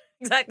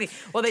 Exactly.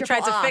 Well, they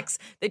tried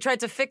Triple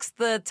to fix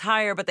the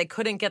tire, but they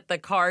couldn't get the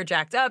car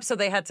jacked up, so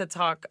they had to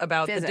talk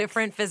about the Physics.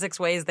 different physics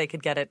ways they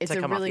could get it It's to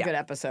a come really off. good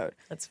episode.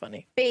 That's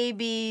funny.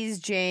 Babies,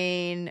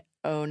 Jane,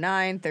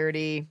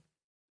 0930.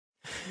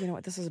 You know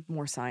what? This is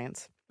more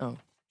science. Oh.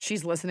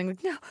 She's listening.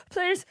 Like, no,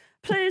 please,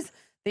 please.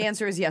 The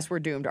answer is yes, we're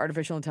doomed.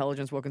 Artificial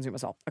intelligence will consume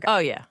us all. Okay. Oh,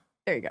 yeah.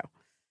 There you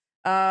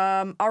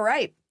go. All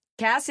right.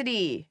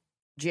 Cassidy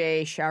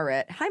J.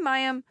 Charette. Hi,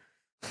 Mayim.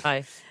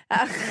 Hi.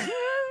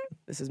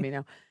 This is me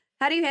now.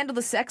 How do you handle the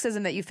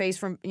sexism that you face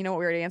from, you know what,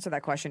 we already answered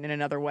that question in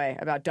another way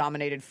about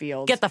dominated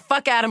fields. Get the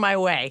fuck out of my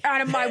way.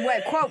 out of my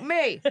way. Quote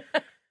me.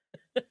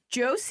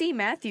 Joe C.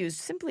 Matthews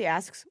simply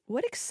asks,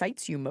 what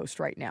excites you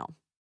most right now?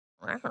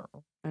 I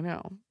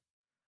know.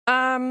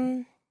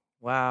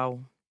 Wow.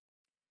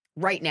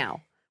 Right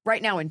now.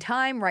 Right now in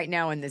time, right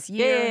now in this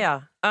year.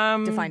 Yeah.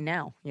 Define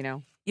now, you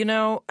know. You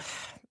know,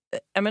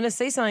 I'm going to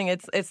say something.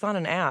 It's not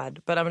an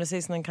ad, but I'm going to say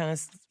something kind of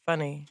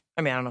funny.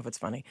 I mean, I don't know if it's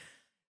funny.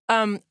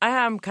 I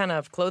am kind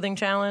of clothing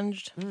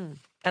challenged.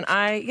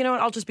 And you know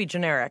what? I'll just be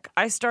generic.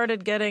 I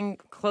started getting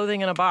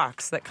clothing in a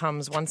box that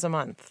comes once a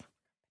month.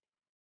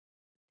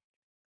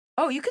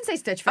 Oh, you can say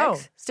Stitch Fix. Oh,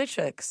 Stitch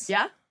Fix.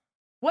 Yeah?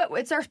 What?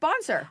 It's our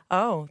sponsor.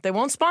 Oh, they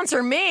won't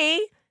sponsor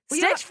me. Well,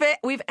 you're Stitch Fix.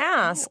 We've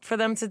asked for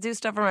them to do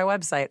stuff for my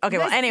website. Okay,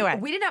 well, Guys, anyway.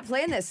 We did not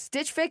plan this.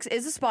 Stitch Fix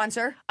is a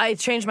sponsor. It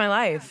changed my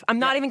life. I'm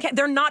not even.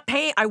 They're not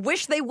paying. I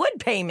wish they would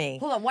pay me.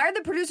 Hold on. Why are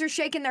the producers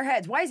shaking their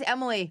heads? Why is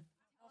Emily?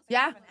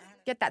 Yeah?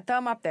 Get that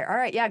thumb up there. All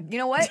right. Yeah. You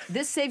know what?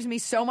 This saves me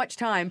so much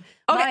time.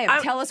 Okay,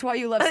 Mayim, tell us why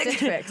you love Stitch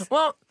Fix.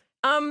 Well,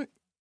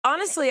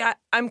 honestly,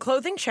 I'm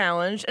clothing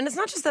challenged, and it's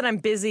not just that I'm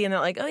busy and that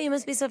like, oh, you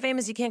must be so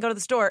famous you can't go to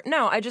the store.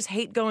 No, I just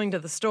hate going to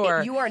the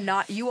store. You are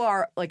not. You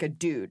are like a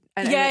dude.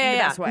 And in the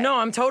Yeah. best way. No,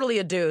 I'm totally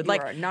a dude. You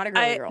are not a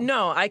girly girl.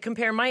 No, I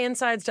compare my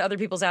insides to other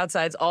people's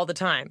outsides all the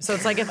time. So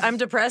it's like if I'm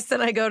depressed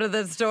and I go to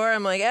the store,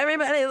 I'm like,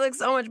 everybody looks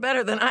so much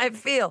better than I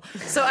feel.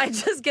 So I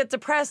just get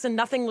depressed and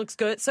nothing looks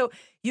good. So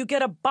you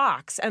get a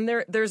box and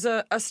there's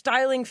a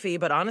styling fee,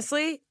 but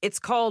honestly, it's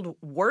called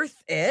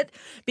worth it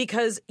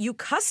because you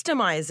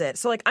customize it.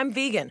 So like I'm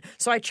vegan.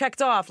 So I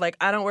checked off like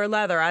I don't wear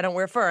leather, I don't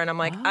wear fur, and I'm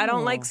like I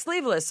don't like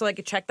sleeveless. So I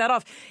could check that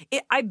off.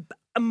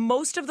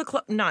 Most of the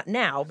clothes, not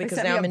now because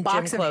sent now me I'm a in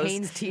box gym of clothes.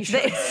 Hanes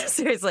t-shirts.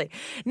 Seriously.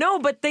 No,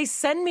 but they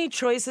send me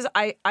choices.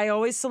 I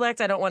always select,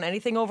 I don't want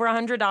anything over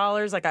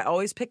 $100. Like I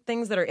always pick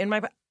things that are in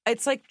my,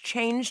 it's like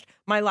changed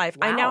my life.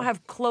 I now Wow.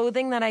 have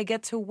clothing that I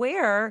get to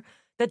wear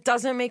that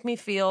doesn't make me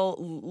feel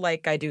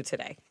like I do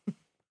today.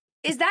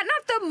 Is that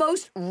not the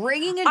most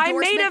ringing endorsement I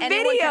made a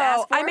anyone could ask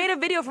video. for? I made a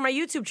video for my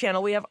YouTube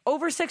channel. We have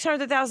over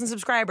 600,000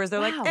 subscribers. They're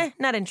Wow. like,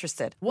 not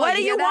interested. Well, What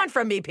do you you hear that? want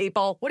from me,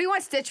 people? What do you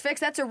want, Stitch Fix?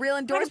 That's a real I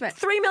have endorsement.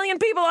 3 million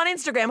people on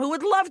Instagram who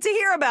would love to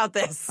hear about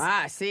this.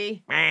 Ah,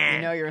 see?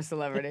 You know you're a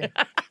celebrity.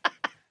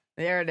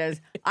 There it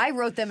is. I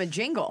wrote them a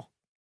jingle.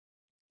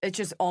 It's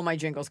just all my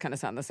jingles kind of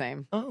sound the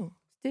same. Oh.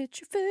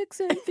 Stitch Fix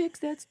and fix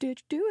that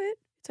stitch. Do it.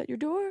 It's at your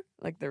door.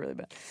 Like they're really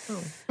bad.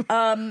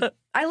 Oh.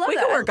 I love We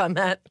that. can work on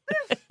that.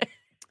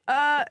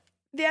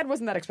 The ad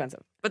wasn't that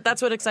expensive. But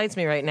that's what excites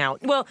me right now.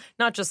 Well,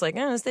 not just like,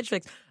 Stitch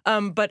Fix,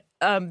 but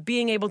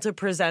being able to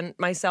present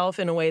myself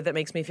in a way that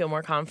makes me feel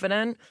more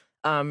confident.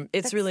 It's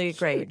That's really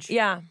great. huge.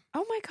 Yeah.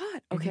 Oh my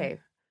God. Okay.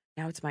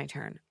 Now it's my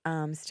turn.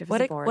 Stiff as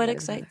What a board. what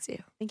ladies and excites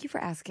you? Thank you for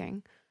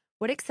asking.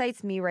 What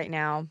excites me right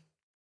now?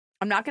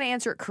 I'm not going to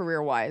answer it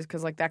career-wise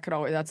because like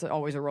that's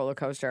always a roller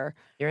coaster.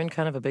 You're in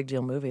kind of a big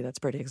deal movie. That's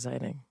pretty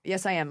exciting.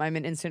 Yes, I am. I'm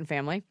in Instant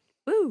Family.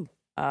 Woo.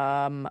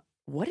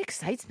 What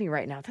excites me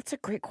right now? That's a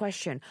great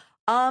question.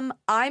 I'm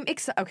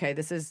excited. Okay,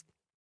 this is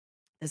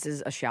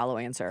a shallow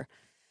answer.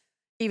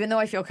 Even though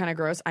I feel kind of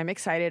gross, I'm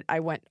excited. I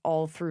went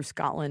all through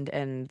Scotland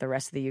and the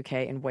rest of the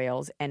UK and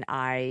Wales, and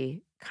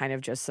I kind of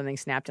just something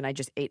snapped and I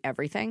just ate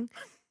everything.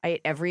 I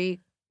ate every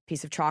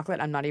piece of chocolate.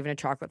 I'm not even a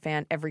chocolate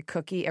fan. Every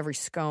cookie, every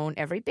scone,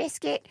 every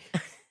biscuit,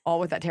 all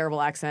with that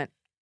terrible accent.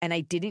 And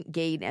I didn't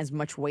gain as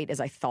much weight as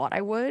I thought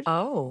I would.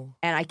 Oh.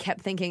 And I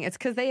kept thinking it's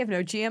because they have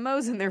no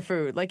GMOs in their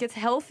food. Like it's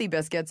healthy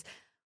biscuits.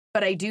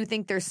 But I do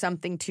think there's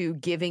something to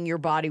giving your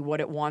body what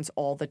it wants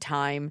all the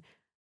time.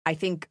 I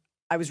think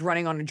I was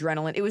running on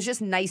adrenaline. It was just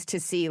nice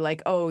to see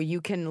like, oh, you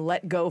can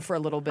let go for a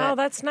little bit. Oh,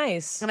 that's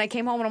nice. And I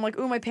came home and I'm like,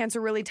 ooh, my pants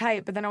are really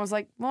tight. But then I was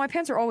like, well, my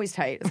pants are always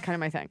tight. It's kind of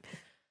my thing.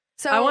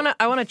 So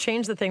I want to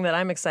change the thing that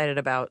I'm excited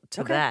about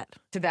to that.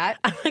 To that,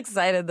 I'm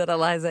excited that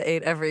Eliza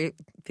ate every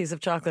piece of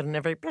chocolate and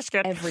every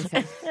biscuit.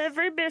 everything.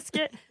 Every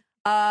biscuit.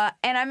 And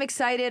I'm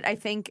excited. I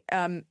think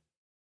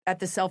at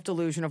the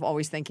self-delusion of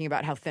always thinking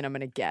about how thin I'm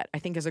going to get. I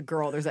think as a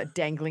girl, there's that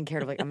dangling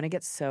carrot of like, I'm going to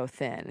get so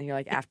thin. And you're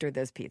like, after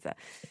this pizza.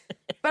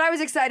 But I was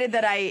excited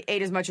that I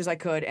ate as much as I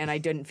could and I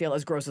didn't feel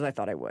as gross as I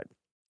thought I would.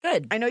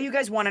 Good. I know you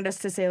guys wanted us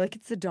to say, like,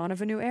 it's the dawn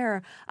of a new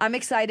era. I'm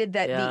excited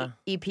that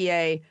the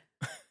EPA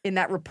in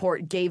that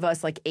report gave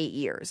us like 8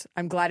 years.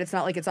 I'm glad it's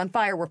not like it's on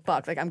fire, we're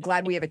fucked. Like, I'm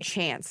glad we have a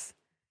chance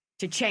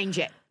to change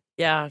it.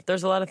 Yeah,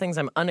 there's a lot of things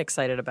I'm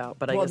unexcited about,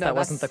 but I guess that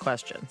wasn't the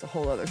question. It's a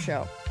whole other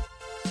show.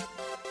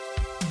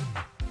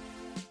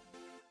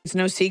 It's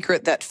no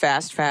secret that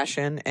fast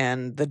fashion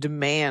and the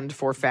demand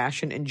for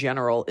fashion in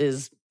general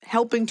is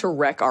helping to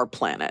wreck our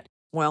planet.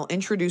 Well,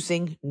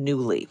 introducing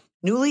Nuuly.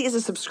 Nuuly is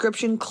a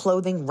subscription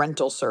clothing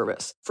rental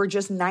service. For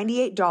just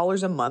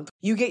 $98 a month,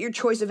 you get your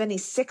choice of any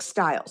 6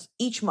 styles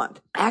each month,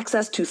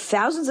 access to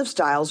thousands of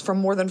styles from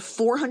more than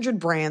 400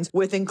 brands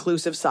with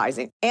inclusive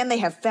sizing. And they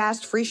have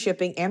fast, free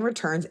shipping and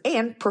returns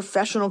and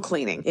professional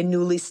cleaning in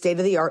Nuuly's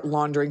state-of-the-art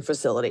laundering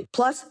facility,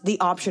 plus the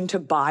option to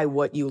buy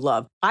what you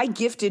love. I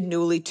gifted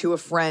Nuuly to a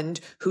friend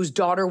whose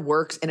daughter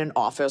works in an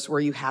office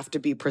where you have to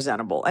be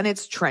presentable, and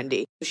it's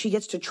trendy. She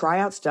gets to try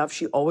out stuff.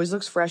 She always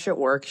looks fresh at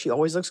work. She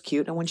always looks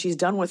cute, and when she's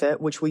done with it,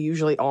 which we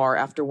usually are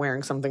after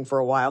wearing something for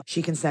a while,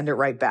 she can send it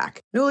right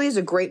back. Nuuly is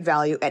a great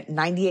value at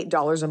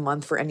 $98 a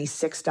month for any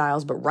 6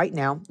 styles, but right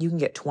now you can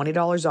get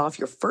 $20 off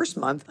your first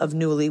month of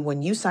Nuuly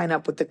when you sign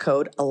up with the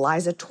code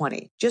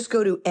ELIZA20. Just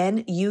go to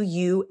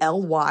NUULY.com.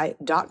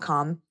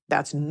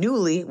 That's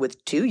Nuuly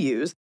with 2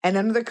 U's, and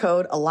enter the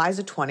code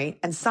ELIZA20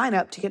 and sign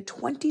up to get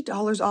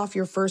 $20 off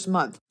your first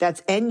month.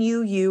 That's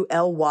NUULY.com.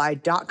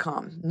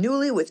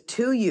 Nuuly with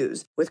 2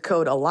 U's with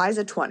code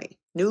ELIZA20.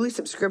 Nuuly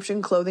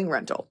subscription clothing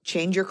rental.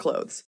 Change your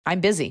clothes. I'm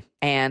busy,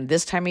 and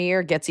this time of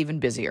year gets even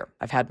busier.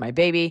 I've had my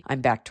baby,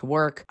 I'm back to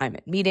work, I'm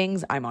at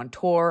meetings, I'm on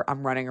tour,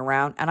 I'm running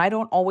around, and I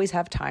don't always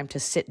have time to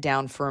sit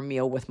down for a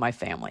meal with my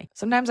family.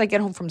 Sometimes I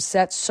get home from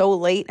set so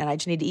late and I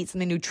just need to eat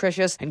something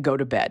nutritious and go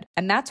to bed.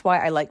 And that's why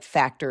I like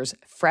Factor's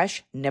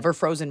fresh, never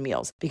frozen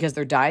meals, because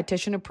they're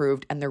dietitian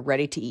approved and they're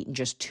ready to eat in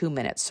just 2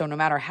 minutes. So no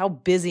matter how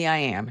busy I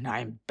am, and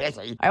I'm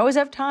busy, I always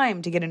have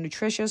time to get a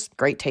nutritious,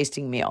 great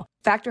tasting meal.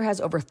 Factor has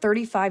over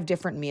 35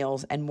 different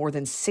meals and more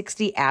than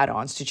 60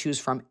 add-ons to choose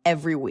from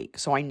every week,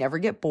 so I never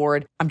get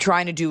bored. I'm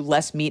trying to do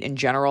less meat in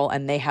general,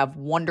 and they have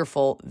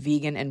wonderful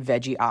vegan and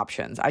veggie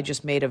options. I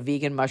just made a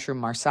vegan mushroom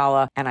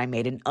marsala, and I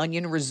made an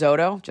onion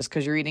risotto. Just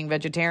because you're eating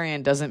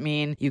vegetarian doesn't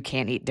mean you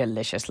can't eat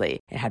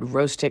deliciously. It had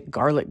roasted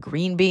garlic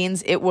green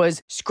beans. It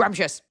was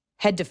scrumptious.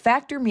 Head to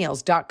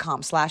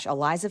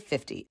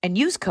factormeals.com/Eliza50 and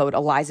use code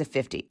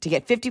Eliza50 to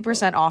get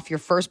 50% off your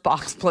first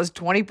box plus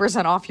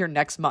 20% off your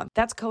next month.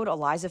 That's code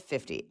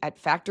Eliza50 at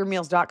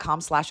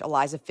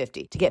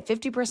factormeals.com/Eliza50 to get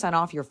 50%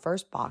 off your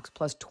first box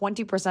plus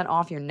 20%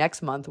 off your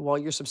next month while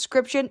your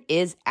subscription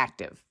is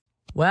active.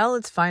 Well,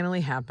 it's finally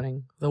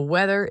happening. The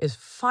weather is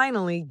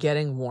finally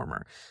getting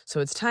warmer. So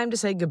it's time to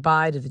say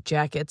goodbye to the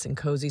jackets and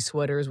cozy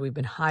sweaters we've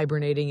been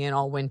hibernating in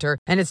all winter.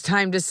 And it's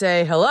time to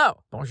say hello,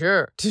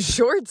 bonjour, to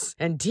shorts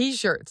and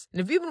t-shirts. And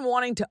if you've been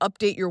wanting to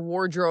update your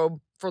wardrobe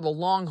for the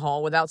long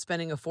haul without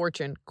spending a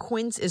fortune,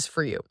 Quince is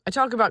for you. I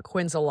talk about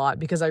Quince a lot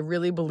because I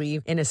really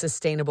believe in a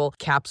sustainable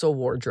capsule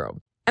wardrobe.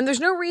 And there's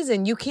no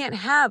reason you can't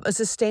have a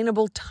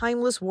sustainable,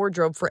 timeless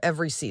wardrobe for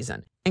every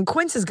season. And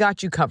Quince has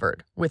got you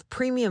covered with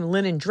premium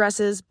linen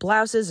dresses,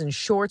 blouses, and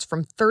shorts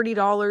from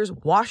 $30,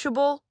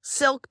 washable,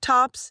 silk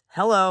tops,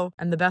 hello.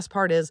 And the best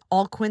part is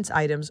all Quince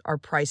items are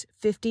priced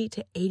 50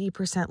 to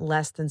 80%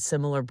 less than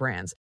similar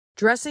brands.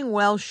 Dressing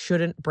well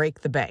shouldn't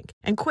break the bank.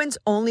 And Quince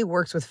only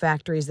works with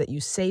factories that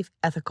use safe,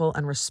 ethical,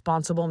 and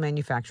responsible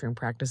manufacturing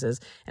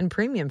practices and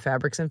premium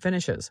fabrics and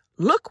finishes.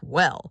 Look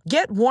well.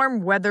 Get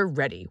warm weather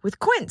ready with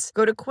Quince.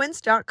 Go to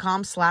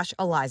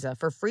quince.com/Eliza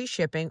for free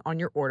shipping on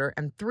your order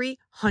and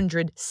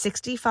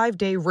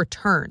 365-day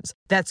returns.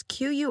 That's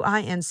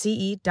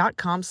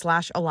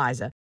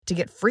QUINCE.com/Eliza to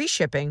get free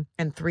shipping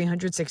and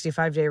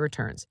 365-day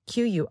returns.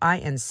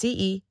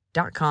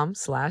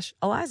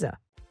 QUINCE.com/Eliza.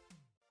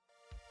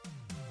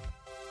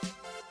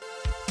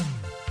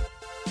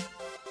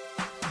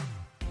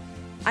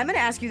 I'm going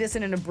to ask you this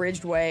in an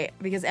abridged way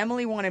because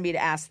Emily wanted me to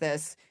ask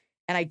this,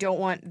 and I don't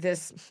want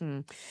this.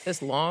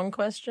 This long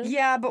question?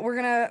 Yeah, but we're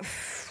going to.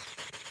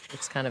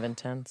 It's kind of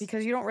intense.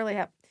 Because you don't really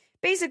have.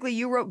 Basically,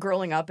 you wrote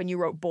Girling Up and you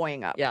wrote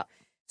Boying Up. Yeah.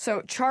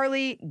 So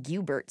Charlie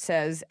Gilbert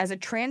says, as a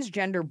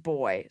transgender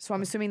boy, so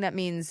I'm assuming that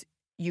means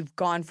you've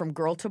gone from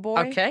girl to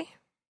boy. Okay.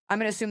 I'm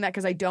going to assume that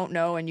because I don't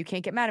know, and you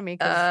can't get mad at me.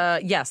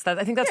 Yes,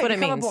 I think that's what it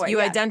means.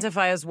 You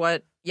identify as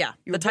what,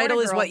 the title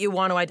is what you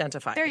want to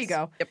identify. There you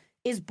go. Yep.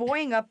 Is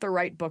Boying Up the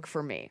right book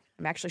for me?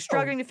 I'm actually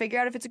struggling to figure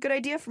out if it's a good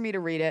idea for me to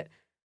read it.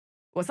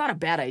 Well, it's not a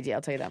bad idea,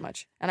 I'll tell you that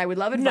much. And I would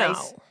love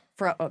advice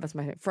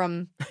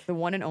from the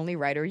one and only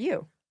writer,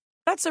 you.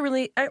 That's a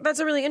really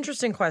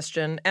interesting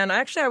question. And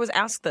actually, I was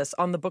asked this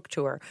on the book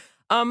tour.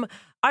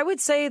 I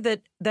would say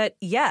that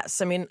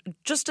yes. I mean,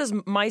 just as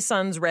my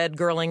sons read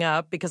Girling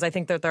Up, because I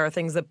think that there are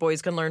things that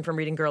boys can learn from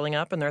reading Girling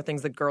Up, and there are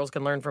things that girls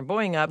can learn from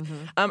Boying Up.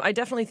 I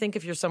definitely think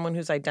if you're someone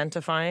who's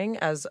identifying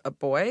as a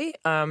boy,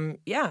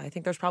 I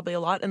think there's probably a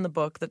lot in the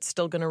book that's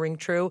still going to ring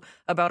true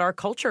about our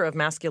culture of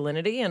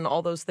masculinity and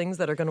all those things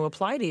that are going to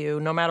apply to you,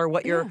 no matter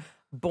what your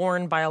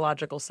born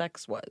biological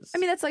sex was. I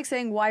mean, that's like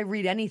saying, why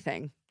read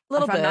anything?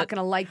 Little if bit. I'm not going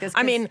to like this.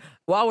 I mean,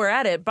 while we're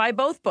at it, buy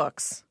both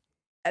books.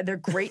 They're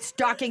great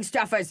stocking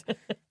stuffers.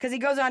 Because he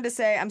goes on to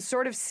say, I'm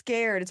sort of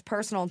scared. It's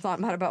personal. It's not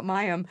about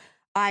Mayim.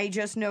 I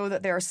just know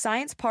that there are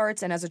science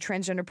parts, and as a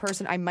transgender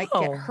person, I might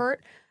get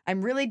hurt.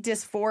 I'm really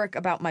dysphoric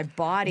about my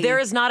body. There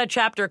is not a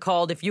chapter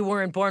called, if you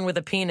weren't born with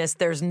a penis,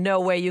 there's no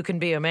way you can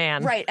be a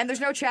man. Right. And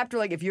there's no chapter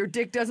like, if your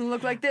dick doesn't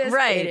look like this,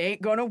 right. It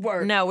ain't going to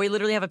work. No, we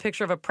literally have a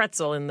picture of a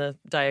pretzel in the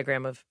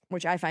diagram of...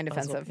 Which I find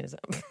offensive.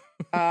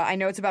 I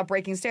know it's about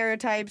breaking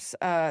stereotypes.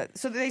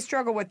 So they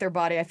struggle with their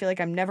body. I feel like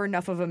I'm never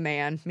enough of a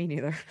man. Me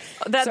neither.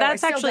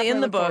 That's actually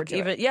in the book.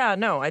 Even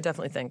I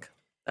definitely think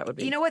that would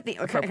be. You know what?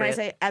 Can I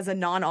say, as a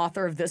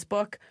non-author of this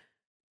book,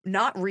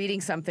 not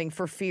reading something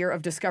for fear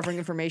of discovering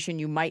information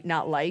you might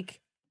not like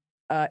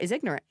is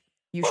ignorant.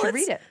 You should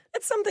read it.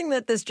 It's something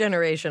that this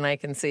generation I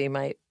can see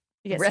might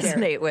resonate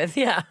scared. with.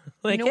 Yeah,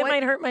 like it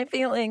might hurt my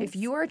feelings. If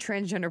you are a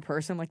transgender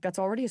person, like that's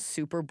already a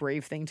super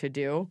brave thing to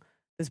do.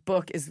 This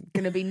book is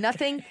going to be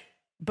nothing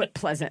but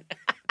pleasant.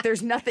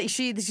 There's nothing.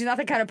 She's not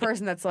the kind of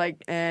person that's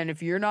like, and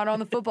if you're not on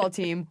the football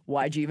team,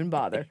 why'd you even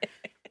bother?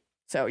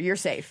 So you're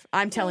safe.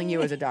 I'm telling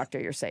you as a doctor,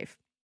 you're safe.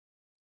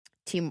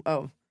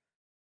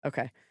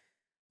 Okay.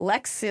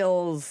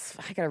 Lexil's,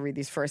 I got to read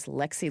these first.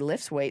 Lexi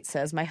Lifts Weight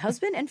says, my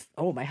husband, and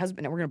we're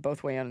going to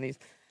both weigh in on these.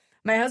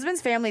 My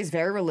husband's family is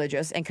very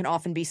religious and can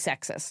often be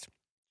sexist.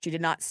 She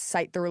did not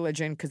cite the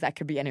religion because that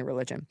could be any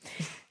religion.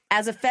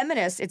 As a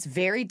feminist, it's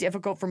very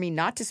difficult for me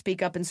not to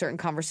speak up in certain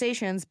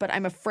conversations, but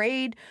I'm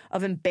afraid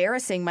of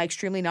embarrassing my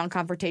extremely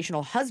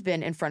non-confrontational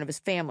husband in front of his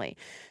family.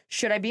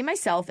 Should I be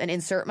myself and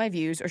insert my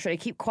views, or should I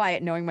keep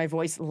quiet knowing my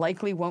voice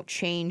likely won't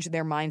change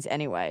their minds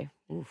anyway?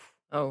 Oof.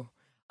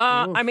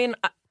 I mean,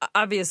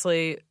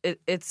 obviously,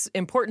 it's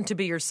important to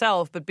be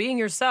yourself, but being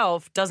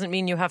yourself doesn't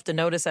mean you have to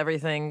notice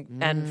everything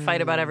and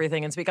fight about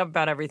everything and speak up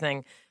about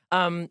everything.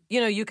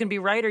 You can be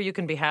right or you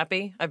can be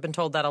happy. I've been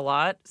told that a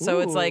lot.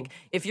 So it's like,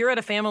 if you're at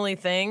a family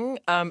thing,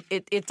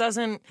 it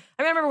doesn't...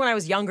 I remember when I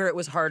was younger, it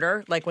was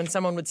harder. Like when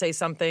someone would say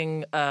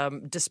something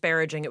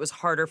disparaging, it was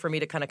harder for me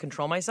to kind of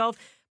control myself.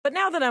 But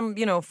now that I'm,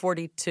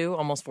 42,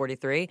 almost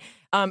 43,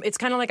 it's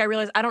kind of like I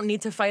realize I don't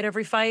need to fight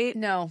every fight.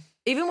 No.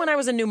 Even when I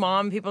was a new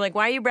mom, people were like,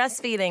 why are you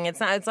breastfeeding? It's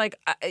like,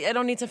 I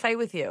don't need to fight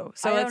with you.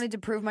 So I don't need to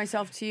prove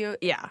myself to you.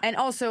 Yeah. And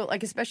also,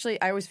 like,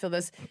 especially, I always feel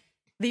this,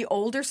 the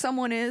older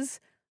someone is,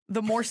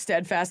 the more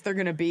steadfast they're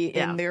going to be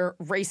in their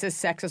racist,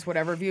 sexist,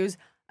 whatever views.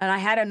 And I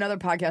had another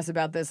podcast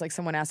about this, like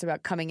someone asked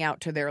about coming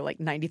out to their like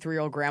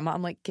 93-year-old grandma.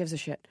 I'm like, gives a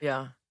shit.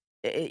 Yeah.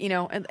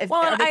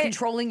 Are they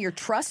controlling your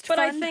trust But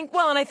fund?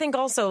 I think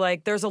also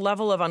like there's a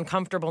level of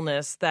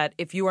uncomfortableness that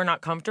if you are not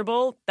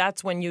comfortable,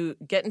 that's when you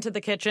get into the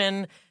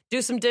kitchen,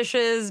 do some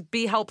dishes,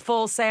 be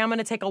helpful, say I'm going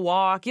to take a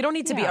walk. You don't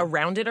need to be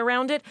around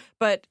it.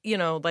 But,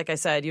 like I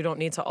said, you don't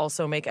need to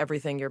also make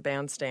everything your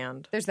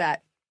bandstand. There's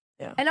that.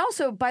 Yeah. And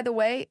also, by the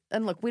way,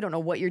 and look, we don't know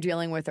what you're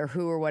dealing with or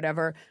who or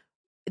whatever,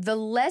 the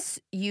less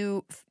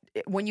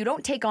when you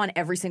don't take on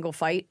every single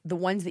fight, the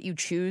ones that you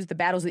choose, the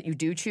battles that you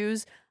do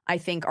choose, I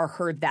think are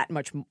heard that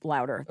much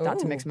louder, not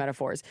to mix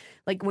metaphors.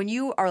 Like when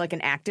you are like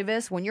an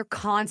activist, when you're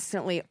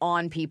constantly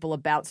on people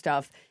about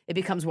stuff, it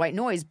becomes white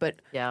noise.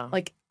 But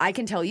like I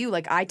can tell you,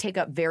 like I take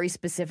up very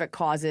specific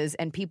causes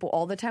and people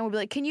all the time will be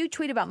like, can you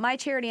tweet about my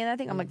charity and that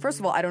thing? I'm like, first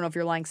of all, I don't know if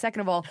you're lying.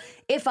 Second of all,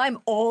 if I'm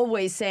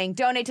always saying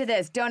donate to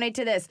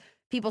this,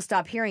 people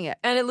stop hearing it.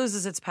 And it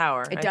loses its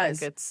power. It does.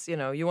 Think it's,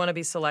 you want to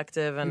be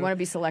selective. And you want to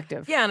be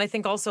selective. Yeah, and I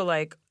think also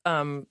like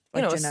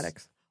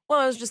genetics. Well,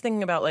 I was just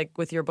thinking about like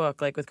with your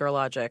book, like with Girl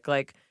Logic,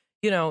 like,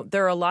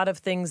 there are a lot of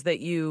things that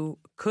you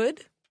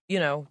could,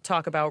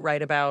 talk about,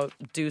 write about,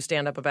 do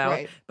stand up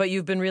about, but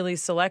you've been really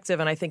selective.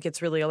 And I think it's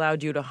really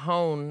allowed you to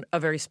hone a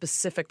very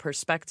specific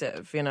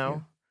perspective, Yeah.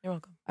 You're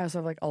welcome. I also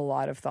have like a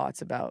lot of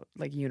thoughts about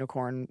like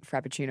unicorn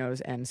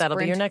frappuccinos and That'll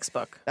Sprint. be your next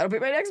book. That'll be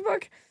my next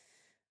book.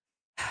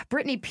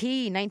 Brittany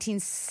P,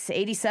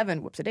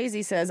 1987,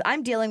 whoops-a-daisy, says,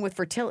 I'm dealing with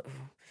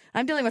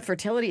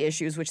fertility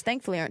issues, which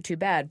thankfully aren't too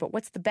bad, but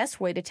what's the best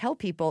way to tell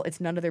people it's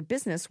none of their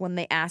business when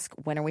they ask,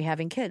 when are we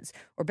having kids?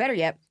 Or better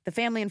yet, the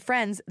family and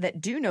friends that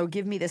do know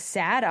give me the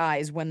sad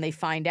eyes when they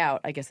find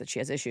out, I guess, that she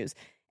has issues.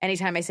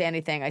 Anytime I say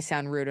anything, I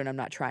sound rude and I'm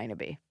not trying to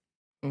be.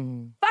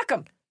 Fuck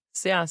them.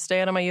 So yeah,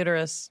 stay out of my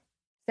uterus.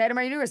 Stay out of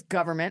my uterus,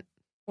 government.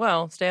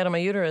 Well, stay out of my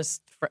uterus,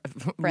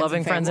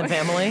 loving friends and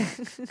family.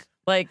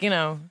 Like,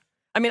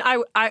 I mean,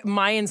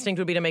 my instinct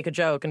would be to make a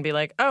joke and be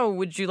like, oh,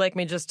 would you like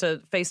me just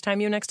to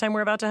FaceTime you next time we're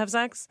about to have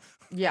sex?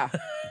 Yeah.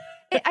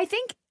 I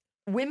think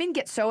women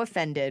get so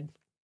offended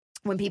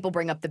when people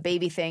bring up the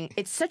baby thing.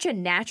 It's such a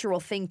natural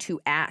thing to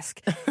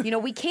ask.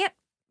 We can't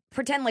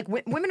pretend like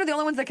women are the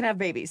only ones that can have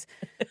babies.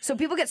 So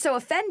people get so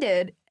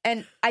offended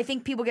And I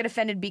think people get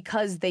offended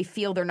because they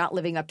feel they're not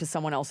living up to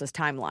someone else's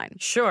timeline.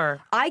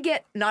 Sure. I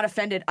get not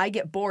offended. I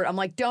get bored. I'm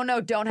like, don't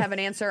have an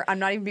answer. I'm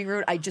not even being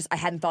rude. I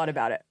hadn't thought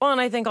about it. Well, and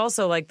I think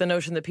also like the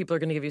notion that people are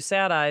going to give you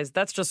sad eyes,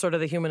 that's just sort of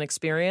the human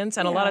experience.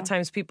 And a lot of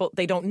times people,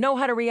 they don't know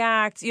how to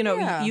react. You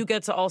know, you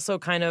get to also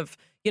kind of,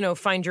 you know,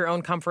 find your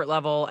own comfort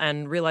level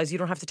and realize you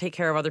don't have to take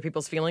care of other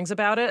people's feelings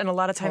about it. And a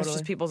lot of times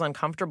just people's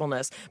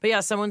uncomfortableness. But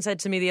yeah, someone said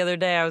to me the other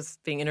day, I was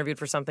being interviewed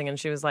for something and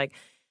she was like,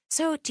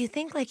 so do you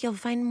think like you'll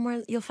find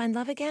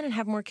love again and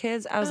have more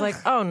kids? I was like,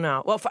 oh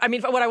no. Well, I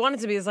mean, what I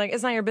wanted to be is like,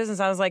 it's not your business.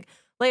 I was like,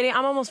 lady,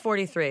 I'm almost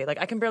 43. Like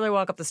I can barely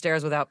walk up the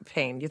stairs without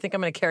pain. You think I'm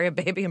going to carry a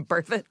baby and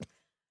birth it?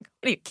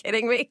 Are you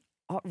kidding me?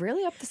 Oh,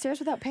 really? Up the stairs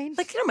without pain?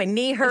 Like, you know, my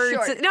knee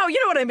hurts. Sure. No, you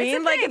know what I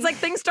mean? It's like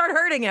things start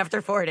hurting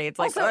after 40. It's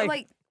like, also,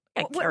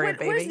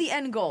 where's the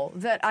end goal?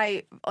 That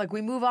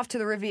we move off to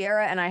the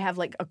Riviera and I have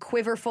like a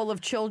quiver full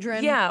of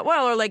children? Yeah,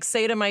 well, or like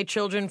say to my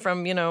children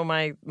from, you know,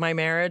 my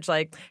marriage,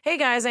 like, hey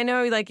guys, I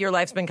know like your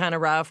life's been kind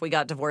of rough. We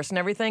got divorced and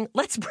everything.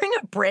 Let's bring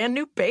a brand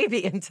new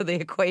baby into the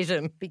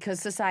equation. Because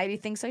society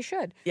thinks I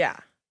should. Yeah.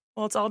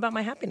 Well, it's all about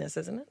my happiness,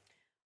 isn't it?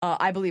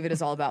 I believe it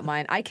is all about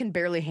mine. I can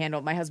barely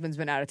handle. My husband's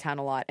been out of town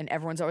a lot, and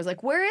everyone's always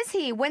like, where is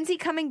he? When's he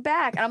coming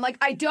back? And I'm like,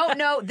 I don't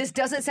know. This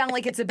doesn't sound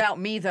like it's about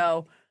me,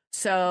 though.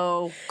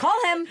 So call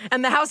him.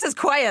 And the house is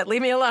quiet.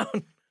 Leave me alone.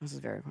 This is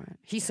very quiet.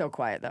 He's so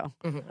quiet, though.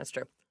 Mm-hmm, that's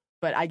true.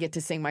 But I get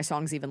to sing my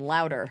songs even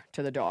louder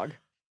to the dog.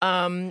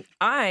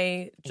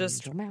 I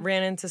just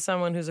ran into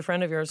someone who's a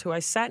friend of yours who I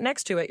sat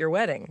next to at your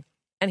wedding.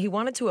 And he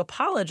wanted to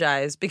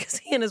apologize because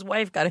he and his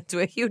wife got into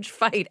a huge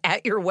fight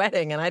at your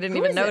wedding, and I didn't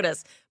even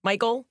notice.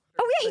 Michael?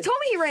 Oh, yeah, he told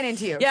me he ran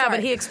into you. Yeah, Sorry.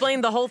 but he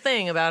explained the whole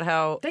thing about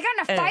how... They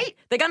got in a fight?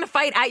 They got in a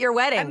fight at your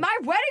wedding. At my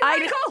wedding,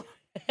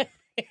 Michael?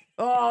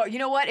 Oh, you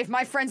know what? If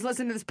my friends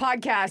listen to this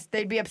podcast,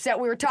 they'd be upset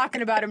we were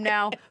talking about him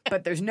now.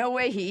 But there's no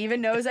way he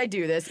even knows I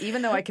do this,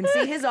 even though I can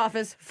see his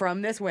office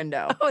from this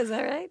window. Oh, is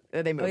that right?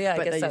 They moved. Oh, yeah,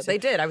 I guess so. They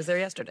did. I was there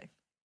yesterday.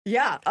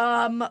 Yeah.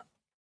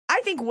 I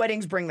think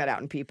weddings bring that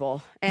out in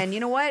people. And you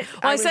know what?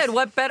 Well, I said,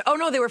 what better? Oh,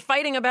 no, they were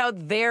fighting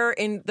about their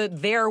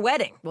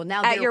wedding. Well,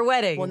 now at your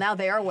wedding. Well, now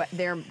they are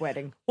their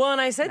wedding. Well,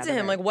 and I said to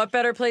him, like, what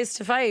better place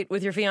to fight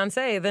with your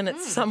fiance than at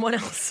someone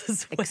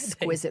else's wedding?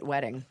 Exquisite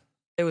wedding.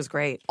 It was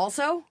great.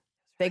 Also,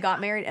 they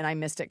got married, and I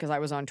missed it because I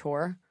was on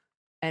tour.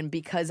 And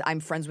because I'm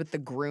friends with the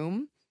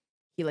groom,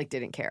 he, like,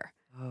 didn't care.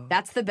 Oh.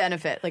 That's the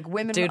benefit. Like,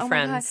 women... Dude,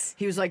 friends.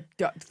 He was like,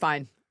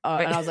 fine.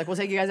 And I was like, we'll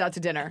take you guys out to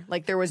dinner.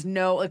 Like, there was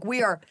no... Like,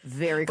 we are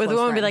very close But the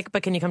woman would be friends. like,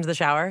 but can you come to the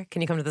shower?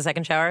 Can you come to the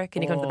second shower?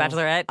 Can you come to the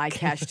bachelorette? I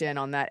cashed in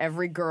on that.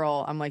 Every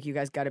girl, I'm like, you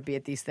guys got to be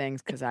at these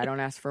things because I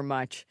don't ask for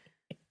much.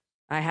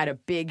 I had a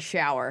big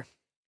shower.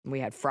 And we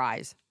had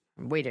fries.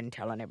 And we didn't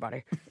tell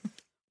anybody.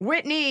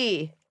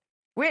 Whitney,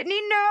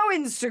 no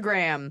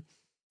Instagram.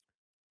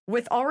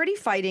 With already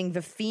fighting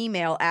the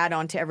female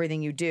add-on to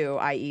everything you do,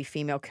 i.e.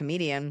 female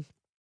comedian,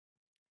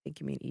 I think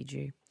you mean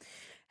E.G.,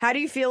 how do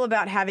you feel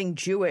about having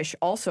Jewish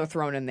also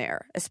thrown in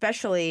there,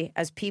 especially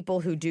as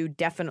people who do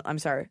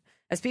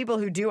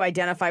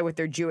identify with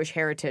their Jewish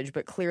heritage,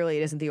 but clearly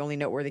it isn't the only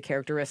noteworthy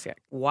characteristic?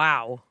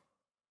 Wow.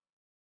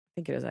 I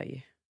think it is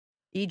i.e.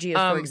 E.g. is,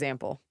 for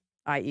example.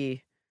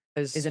 I.e.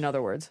 is in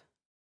other words.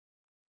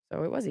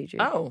 So it was E.g.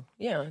 Oh,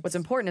 yeah. What's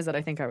important is that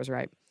I think I was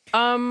right.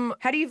 How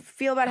do you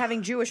feel about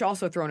having Jewish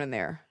also thrown in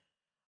there?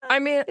 I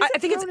mean, I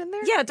think it's in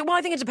there? yeah. Well,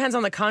 I think it depends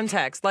on the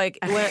context. Like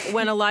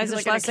when Eliza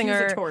like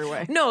Schlesinger,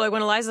 way. no, like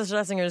when Eliza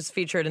Schlesinger is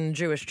featured in the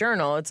Jewish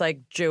Journal, it's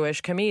like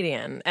Jewish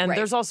comedian, and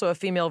there's also a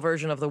female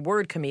version of the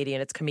word comedian.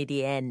 It's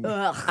comedian.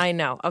 Ugh. I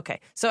know. Okay,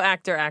 so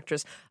actor,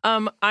 actress.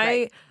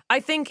 I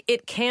think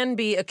it can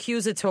be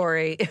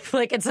accusatory if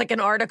like it's like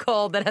an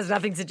article that has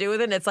nothing to do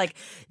with it. And it's like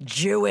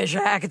Jewish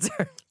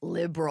actor,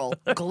 liberal,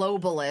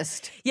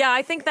 globalist. Yeah,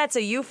 I think that's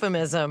a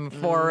euphemism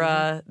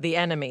for the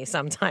enemy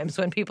sometimes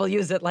when people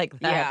use it like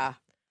that. Yeah.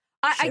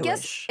 I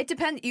guess it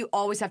depends. You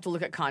always have to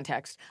look at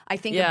context. I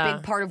think a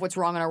big part of what's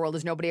wrong in our world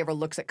is nobody ever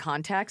looks at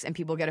context and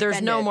people get offended.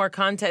 There's no more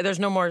context. There's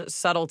no more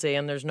subtlety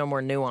and there's no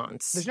more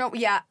nuance.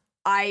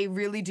 I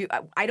really do.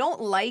 I don't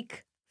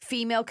like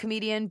female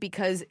comedian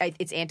because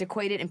it's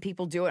antiquated and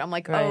people do it. I'm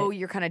like, oh,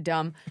 you're kind of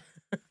dumb.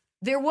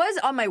 There was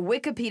on my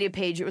Wikipedia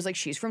page, it was like,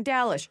 she's from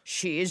Dallas.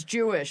 She is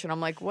Jewish. And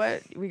I'm like,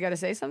 what? We got to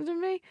say something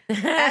to me?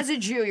 As a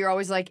Jew, you're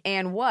always like,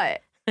 and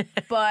what?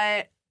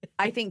 But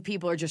I think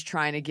people are just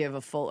trying to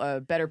give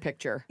a better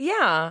picture.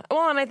 Yeah.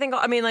 Well, and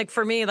I mean, like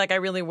for me, like I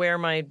really wear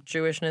my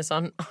Jewishness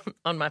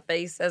on my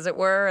face, as it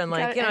were. And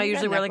like, I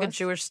usually wear like a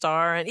Jewish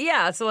star. And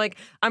yeah, so like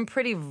I'm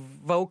pretty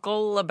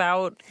vocal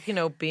about,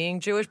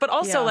 being Jewish. But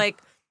also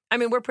like, I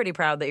mean, we're pretty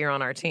proud that you're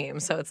on our team.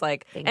 So it's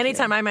like,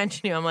 anytime I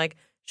mention you, I'm like,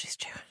 she's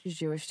Jewish. She's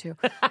Jewish too.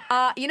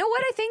 You know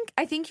what?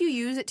 I think you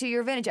use it to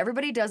your advantage.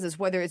 Everybody does this,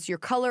 whether it's your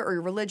color or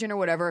your religion or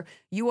whatever.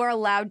 You are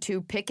allowed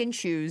to pick and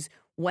choose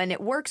when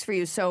it works for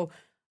you. So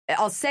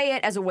I'll say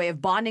it as a way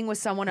of bonding with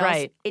someone else.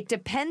 Right. It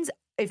depends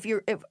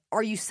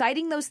are you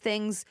citing those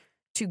things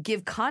to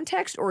give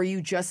context, or are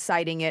you just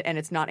citing it and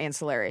it's not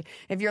ancillary?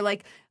 If you're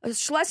like,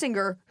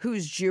 Schlesinger,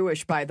 who's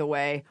Jewish, by the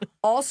way,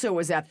 also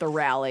was at the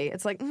rally.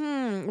 It's like,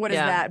 what is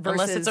that?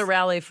 Versus unless it's a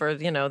rally for,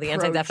 the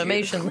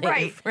Anti-Defamation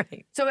League.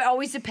 Right. So it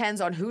always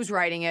depends on who's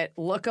writing it.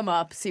 Look them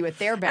up, see what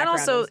their background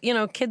is. And also,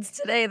 is. Kids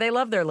today, they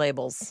love their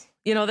labels.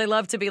 They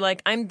love to be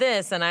like, I'm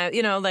this, and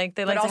they like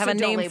to have a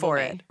name for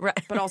it. Right.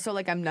 But also,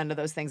 like, I'm none of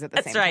those things at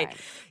the same time. That's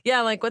right.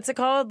 Yeah, like, what's it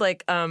called?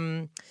 Like,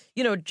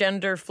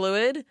 gender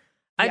fluid.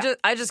 Yeah.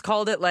 I just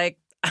called it like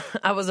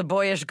I was a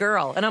boyish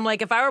girl. And I'm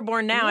like, if I were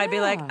born now, I'd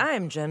be like,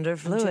 I'm gender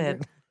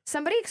fluid.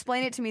 Somebody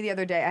explained it to me the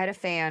other day. I had a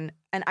fan,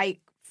 and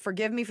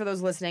forgive me for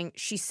those listening,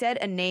 she said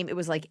a name, it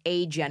was like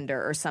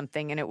agender or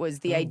something, and it was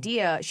the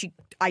idea, she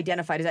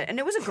identified as that, and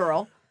it was a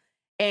girl,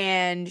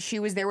 and she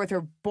was there with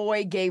her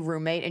boy gay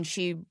roommate, and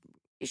she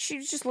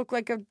just looked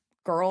like a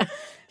girl.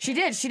 She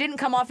didn't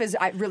come off as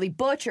really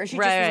butch, or she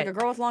just was like a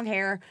girl with long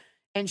hair,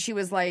 and she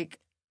was like,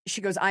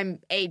 she goes, I'm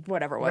a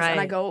whatever it was, and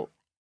I go,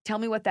 tell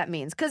me what that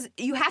means. Because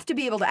you have to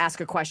be able to ask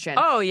a question.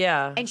 Oh,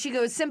 yeah. And she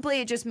goes, simply,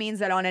 it just means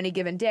that on any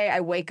given day, I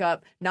wake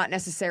up not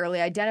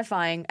necessarily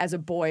identifying as a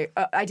boy,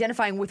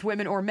 identifying with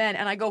women or men.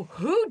 And I go,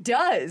 who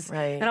does?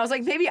 Right. And I was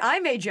like, maybe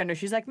I'm agender.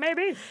 She's like,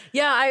 maybe.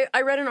 Yeah,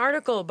 I read an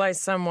article by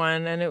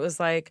someone, and it was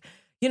like,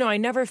 I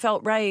never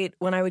felt right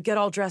when I would get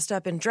all dressed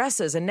up in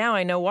dresses, and now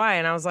I know why.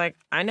 And I was like,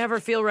 I never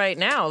feel right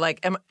now.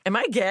 Like, am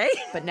I gay?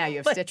 But now you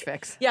have Stitch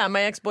Fix. Yeah,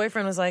 my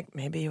ex-boyfriend was like,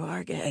 maybe you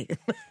are gay.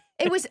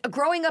 It was,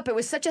 growing up, it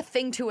was such a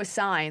thing to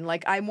assign.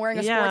 Like, I'm wearing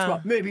a sports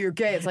bra. Maybe you're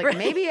gay. It's like,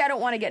 maybe I don't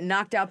want to get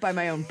knocked out by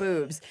my own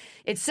boobs.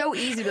 It's so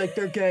easy to be like,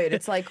 they're gay.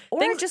 It's like,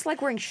 or just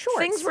like wearing shorts.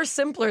 Things were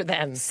simpler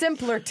then.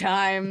 Simpler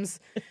times.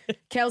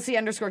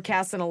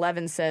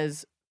 Kelsey_Caston11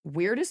 says,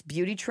 weirdest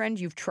beauty trend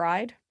you've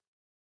tried?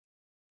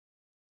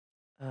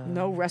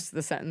 No rest of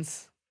the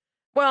sentence.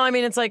 Well, I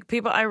mean, it's like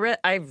people,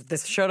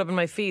 this showed up in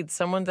my feed.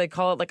 They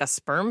call it like a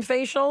sperm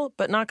facial,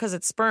 but not because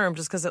it's sperm,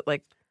 just because it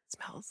like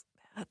smells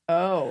bad.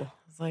 Oh.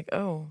 It's like,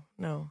 oh,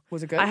 no.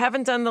 Was it good? I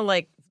haven't done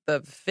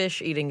the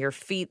fish eating your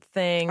feet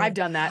thing. I've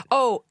done that.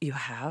 Oh, you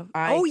have?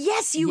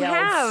 Yes, you yelled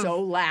have.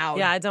 So loud.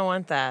 Yeah, I don't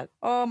want that.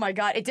 Oh my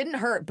God. It didn't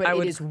hurt, but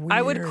it is weird.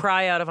 I would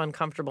cry out of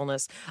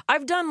uncomfortableness.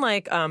 I've done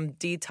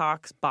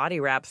detox body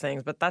wrap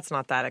things, but that's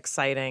not that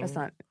exciting. That's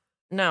not.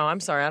 No, I'm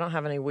sorry. I don't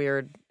have any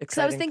weird, exciting Because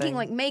I was thinking thing.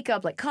 like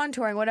makeup, like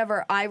contouring,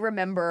 whatever. I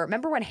remember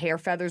when hair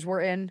feathers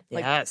were in?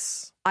 Like,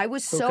 yes. I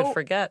was Who could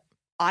forget?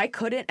 I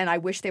couldn't, and I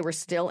wish they were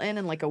still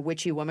in like a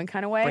witchy woman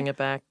kind of way. Bring it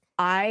back.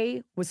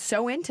 I was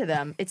so into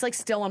them. It's like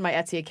still on my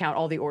Etsy account,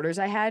 all the orders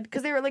I had,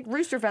 because they were like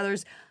rooster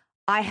feathers.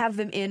 I have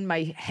them in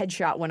my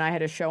headshot when I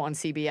had a show on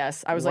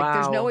CBS. I was like,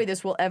 there's no way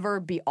this will ever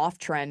be off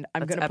trend.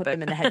 I'm going to put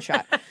them in the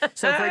headshot.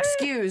 So for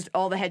excused,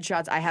 all the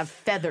headshots, I have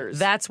feathers.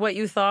 That's what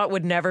you thought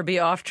would never be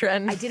off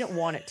trend? I didn't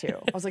want it to.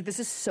 I was like, this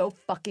is so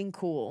fucking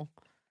cool.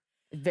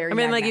 Very. I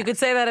mean, like you could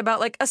say that about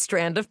like a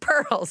strand of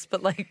pearls,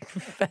 but like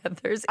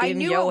feathers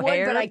in your hair. I knew it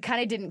would, but I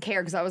kind of didn't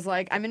care because I was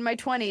like, I'm in my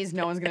 20s.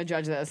 No one's going to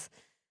judge this.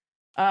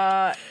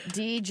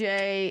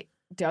 DJ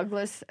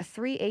Douglas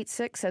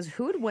 386 says,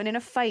 who would win in a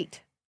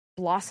fight,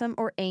 Blossom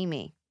or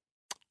Amy?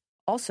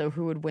 Also,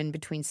 who would win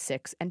between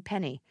Six and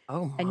Penny?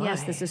 Oh, my. And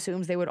yes, this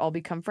assumes they would all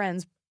become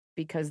friends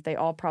because they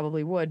all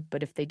probably would.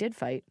 But if they did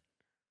fight,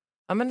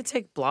 I'm going to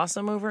take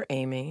Blossom over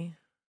Amy.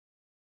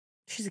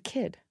 She's a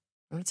kid.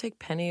 I'm going to take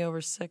Penny over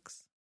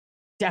Six.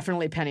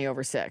 Definitely Penny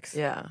over Six.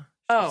 Yeah.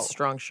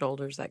 Strong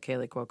shoulders, that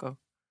Kaylee Cuoco.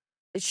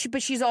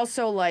 But she's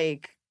also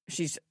like,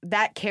 she's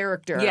that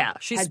character. Yeah,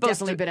 she's has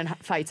definitely been in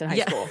fights in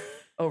high school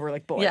over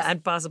like boys. Yeah,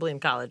 and possibly in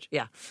college.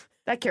 Yeah.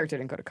 That character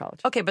didn't go to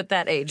college. Okay, but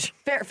that age.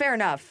 Fair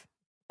enough.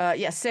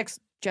 Six,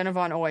 Jenna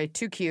Von Oy,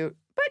 too cute.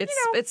 But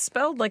it's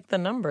spelled like the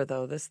number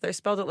though. They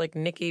spelled it like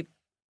Nikki.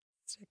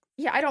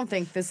 Yeah, I don't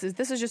think this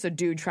is just a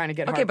dude trying to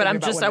get. Okay, but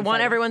I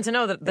want everyone to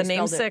know that the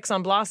name it. Six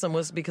on Blossom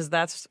was because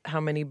that's how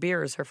many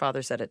beers her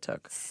father said it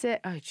took.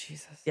 Oh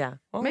Jesus. Yeah.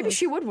 Well, maybe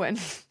she would win.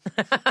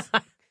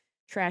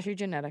 Trashy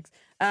genetics.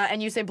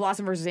 And you say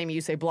Blossom versus Amy.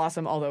 You say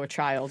Blossom, although a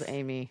child,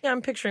 Amy. Yeah,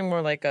 I'm picturing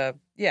more like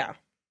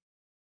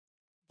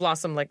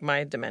Blossom like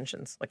my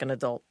dimensions, like an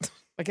adult.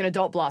 Like an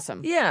adult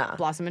Blossom. Yeah.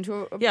 Blossom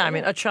into a yeah, I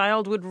mean, a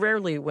child would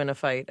rarely win a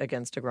fight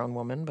against a grown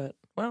woman, but,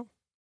 well.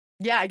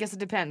 Yeah, I guess it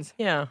depends.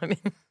 Yeah, I mean.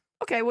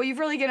 Okay, well, you've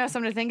really given us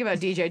something to think about,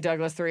 DJ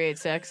Douglas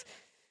 386.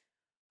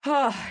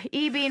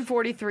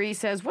 eBean43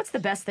 says, what's the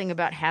best thing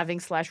about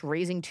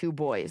having/raising two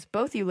boys?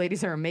 Both you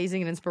ladies are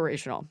amazing and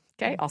inspirational.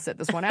 Okay, I'll sit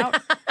this one out.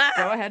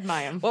 Go ahead,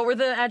 Mayim. What were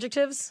the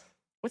adjectives?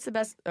 What's the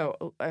best?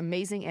 Oh,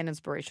 amazing and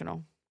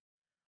inspirational.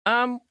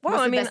 Well, what's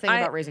I the mean, best thing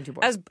about raising two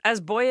boys?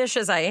 As boyish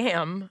as I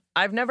am,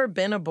 I've never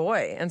been a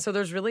boy. And so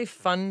there's really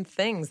fun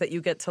things that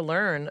you get to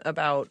learn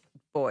about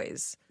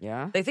boys.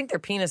 Yeah. They think their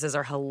penises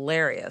are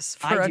hilarious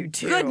for I a do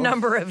too. good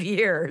number of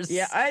years.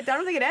 Yeah, I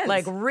don't think it ends.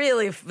 Like,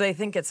 really, they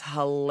think it's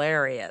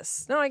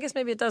hilarious. No, I guess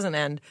maybe it doesn't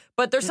end.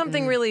 But there's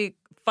something really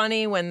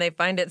funny when they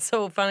find it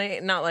so funny.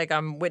 Not like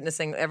I'm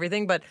witnessing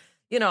everything, but,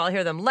 you know, I'll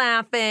hear them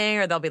laughing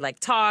or they'll be, like,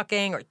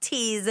 talking or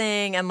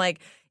teasing. And, like,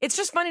 it's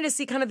just funny to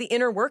see kind of the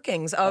inner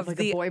workings of like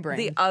the boy brain.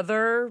 the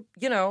other,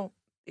 you know,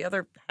 the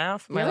other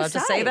half. Am I The other allowed to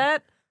say side.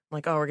 that? I'm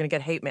like, oh, we're going to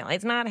get hate mail.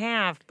 It's not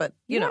half, but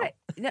you know.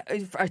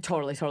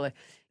 Totally.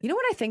 You know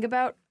what I think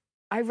about?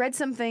 I read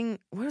something.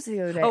 What was it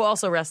the other day? Oh,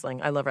 also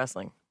wrestling. I love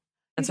wrestling.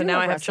 And You so do now love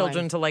I have wrestling.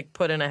 children to like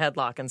put in a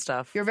headlock and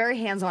stuff. You're a very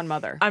hands-on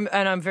mother.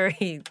 I'm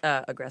very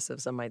aggressive,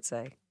 some might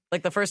say.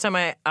 Like the first time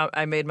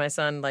I made my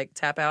son like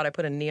tap out, I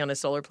put a knee on his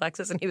solar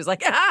plexus and he was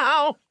like,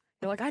 ow!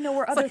 You're like, I know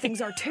where other things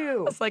are too.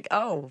 I was like,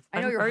 oh,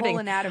 I know I'm your hurting. whole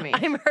anatomy.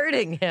 I'm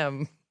hurting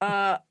him.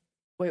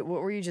 Wait,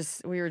 what were you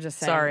just? We were just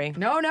saying. Sorry.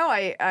 No.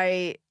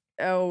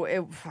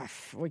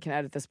 We can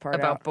edit this part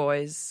About out.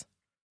 boys.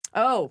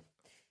 Oh,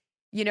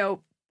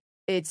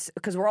 it's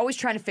because we're always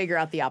trying to figure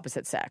out the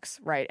opposite sex,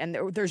 right? And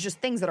there's just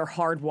things that are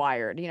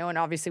hardwired, and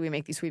obviously we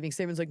make these sweeping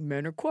statements like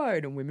men are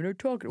quiet and women are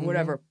talking or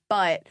whatever.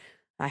 But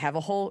I have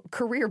a whole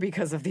career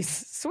because of these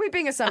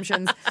sweeping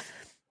assumptions.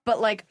 But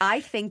like,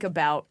 I think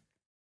about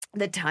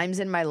the times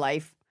in my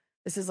life,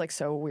 this is like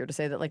so weird to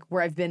say that, like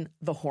where I've been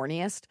the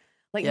horniest.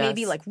 Like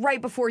maybe Yes. like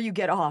right before you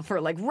get off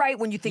or like right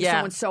when you think Yeah.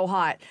 someone's so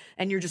hot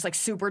and you're just like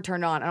super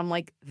turned on. And I'm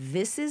like,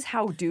 this is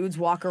how dudes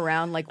walk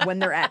around like when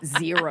they're at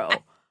 0.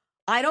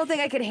 I don't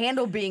think I could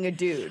handle being a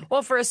dude.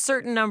 Well, for a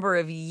certain number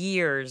of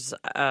years,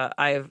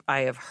 I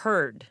have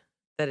heard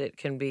that it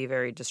can be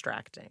very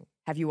distracting.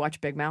 Have you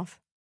watched Big Mouth?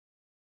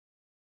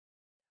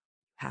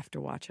 Have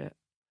to watch it.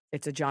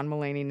 It's a John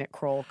Mulaney, Nick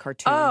Kroll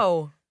cartoon.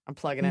 Oh, I'm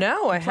plugging it.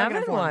 no, I I'm plugging it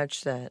haven't for him.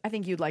 watched that. I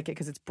think you'd like it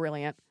because it's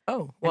brilliant.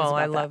 Oh, it's well,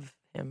 I about that. love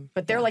him.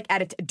 But they're Yeah.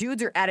 like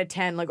dudes are at a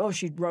 10, like, oh,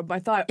 she rubbed my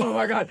thigh. Oh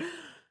my God.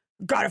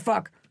 Gotta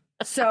fuck.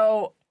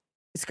 So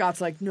Scott's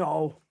like,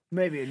 no,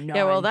 maybe a 9.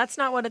 Yeah, well, that's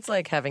not what it's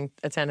like having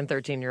a 10 and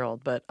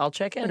 13-year-old, but I'll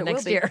check But in it next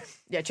will be. year.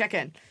 Yeah, check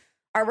in.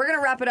 All right, we're going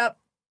to wrap it up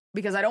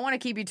because I don't want to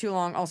keep you too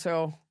long.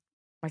 Also,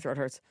 my throat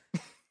hurts.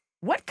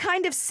 What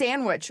kind of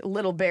sandwich,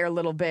 Little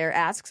Bear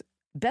asks,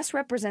 best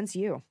represents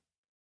you?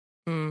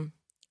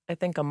 I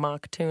think a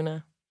mock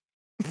tuna.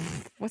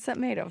 What's that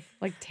made of?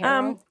 Like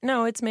taro?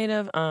 No, it's made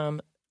of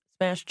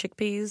smashed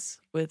chickpeas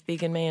with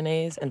vegan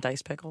mayonnaise and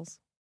diced pickles.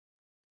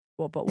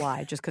 Well, but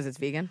why? Just because it's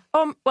vegan?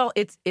 Well,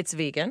 it's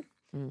vegan.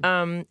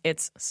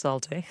 It's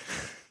salty.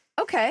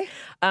 Okay.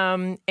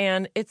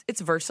 And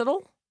it's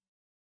versatile.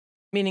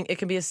 Meaning it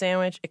can be a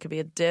sandwich, it could be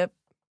a dip.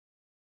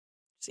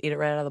 Just eat it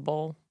right out of the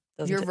bowl.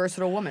 You're a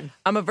versatile woman.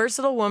 I'm a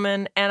versatile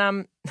woman,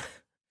 and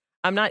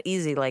I'm not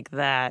easy like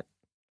that.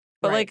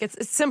 But Right. like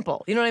it's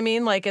simple. You know what I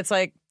mean? Like it's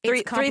like three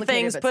It's complicated,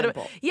 things but put them.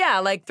 simple. Yeah,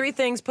 like 3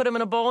 things, put them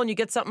in a bowl, and you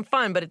get something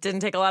fun. But it didn't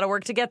take a lot of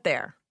work to get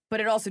there. But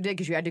it also did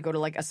because you had to go to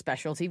like a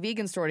specialty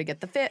vegan store to get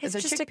the fit. It's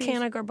just a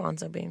can of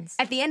garbanzo beans.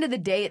 At the end of the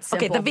day, it's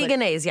simple. Okay, the but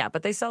veganese, yeah,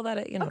 but they sell that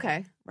at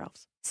Okay.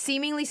 Ralph's.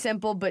 seemingly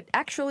simple, but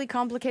actually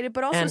complicated,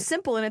 but also And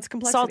simple in its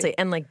complexity. Salty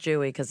and like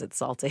chewy because it's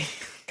salty,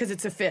 Because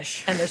it's a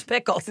fish. and there's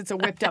pickles. It's a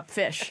whipped up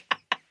fish.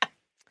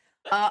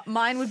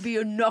 Mine would be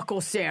a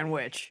knuckle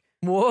sandwich.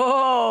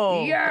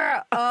 Whoa!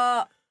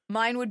 Yeah.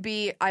 Mine would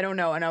be, I don't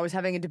know, and I was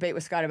having a debate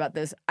with Scott about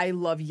this. I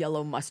love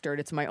yellow mustard.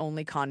 It's my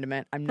only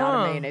condiment. I'm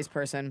not a mayonnaise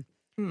person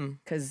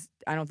because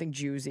I don't think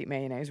Jews eat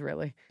mayonnaise,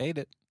 really. Hate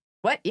it.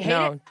 What? You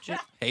hate it?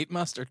 Hate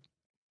mustard.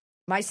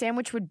 My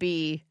sandwich would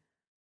be,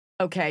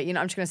 okay, I'm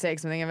just going to say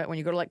something of it. When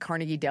you go to like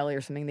Carnegie Deli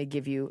or something, they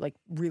give you like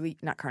really,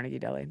 not Carnegie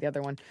Deli, the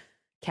other one,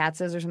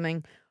 Katz's or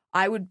something.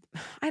 I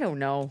don't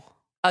know.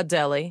 A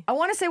deli. I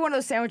want to say one of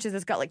those sandwiches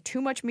that's got like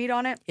too much meat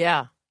on it.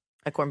 Yeah,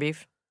 a corned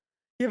beef.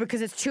 Yeah,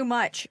 because it's too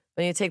much.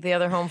 Then you take the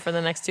other home for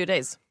the next 2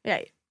 days. Yeah.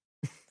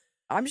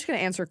 I'm just going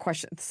to answer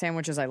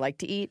sandwiches I like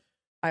to eat.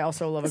 I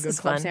also love This a good is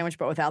club fun. sandwich,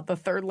 but without the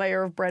third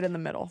layer of bread in the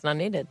middle. It's not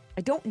needed.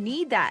 I don't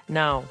need that.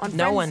 No, On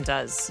no Friends- one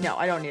does. No,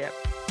 I don't need it.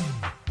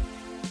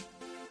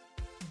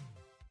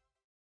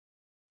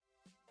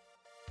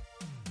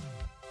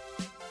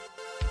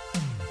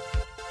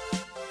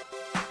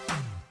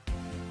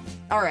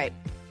 All right.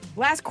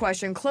 Last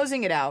question,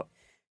 closing it out.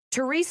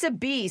 Teresa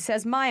B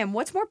says, Mayim,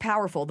 what's more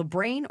powerful, the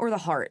brain or the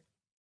heart?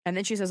 And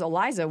then she says,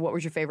 Eliza, what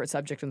was your favorite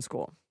subject in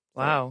school?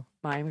 Wow.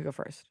 Mayim, you go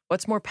first.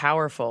 What's more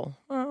powerful?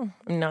 Well,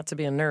 not to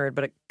be a nerd,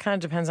 but it kind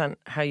of depends on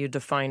how you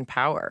define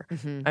power.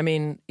 I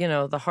mean,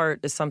 the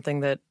heart is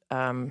something that,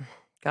 can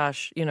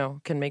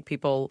make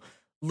people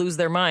lose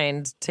their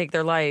mind, take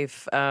their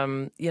life.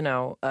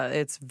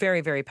 It's very,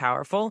 very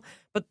powerful.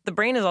 But the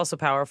brain is also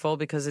powerful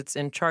because it's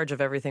in charge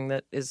of everything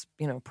that is,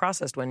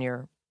 processed when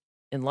you're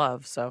in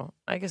love. So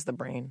I guess the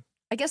brain.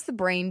 I guess the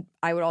brain,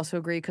 I would also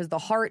agree, because the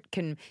heart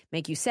can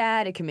make you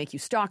sad, it can make you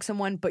stalk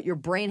someone, but your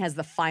brain has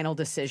the final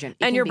decision. It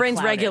And can your be brain's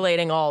clouded.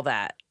 regulating all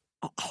that.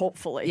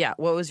 Hopefully. Yeah.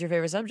 What was your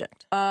favorite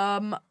subject?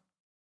 I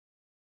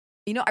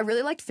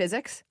really liked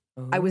physics.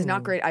 I was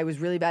not Ooh. great. I was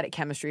really bad at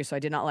chemistry, so I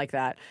did not like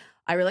that.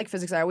 I really like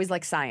physics. I always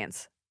like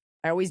science.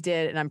 I always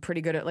did, and I'm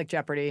pretty good at like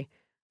Jeopardy.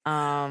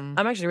 I'm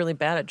actually really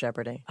bad at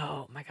Jeopardy.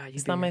 Oh my God,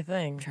 It's not my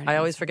thing. trying to I get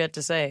always this- forget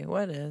to say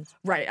what is.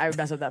 Right, I would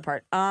mess up that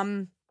part.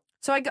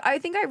 So I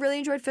think I really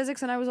enjoyed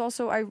physics, and I was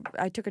also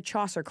I took a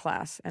Chaucer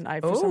class, and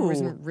I for some Ooh.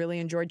 reason really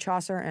enjoyed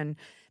Chaucer, and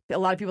A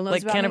lot of people know Like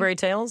this about Canterbury me.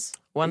 Tales?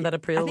 One that I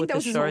appeal think with that the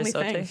was his shore only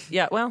saute? thing.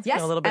 Yeah, well,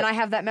 Yes, a little bit. and I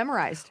have that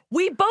memorized.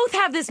 We both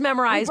have this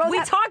memorized. both We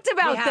have- talked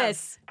about we have.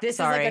 this. This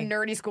Sorry. is like a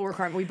nerdy school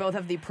requirement. We both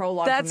have the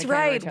prologue. That's from the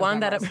Canterbury right. Tales One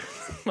that.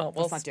 memorized. Well,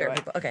 we'll Let's not do spare it.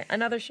 people. Okay,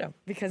 another show.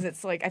 Because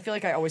it's like I feel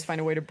like I always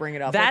find a way to bring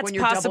it up. That's like when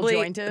you're possibly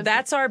double jointed.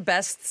 that's our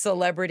best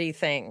celebrity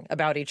thing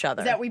about each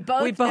other. That we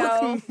both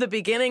know the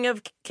beginning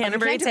of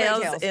Canterbury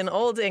Canterbury Tales Tales. in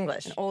Old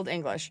English, Old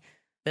English.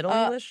 Middle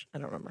English. I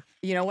don't remember.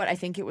 You know what? I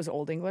think it was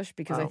Old English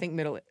because I Oh. think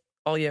Middle.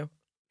 All you.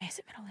 Is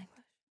it Middle English?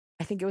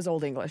 I think it was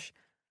Old English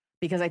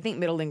because I think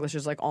Middle English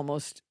is like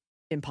almost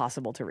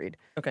impossible to read.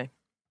 Okay.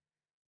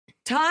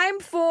 Time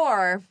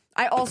for.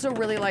 I also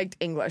really liked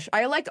English.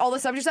 I liked all the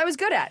subjects I was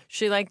good at,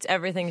 She liked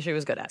everything she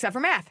was good at, except for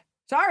math.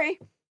 Sorry.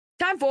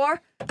 Time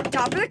for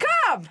Top of the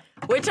Cob.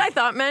 which I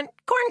thought meant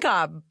corn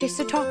cob. It's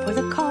the top of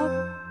the cob.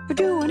 We're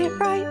doing it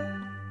right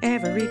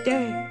every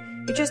day.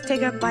 You just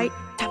take a bite,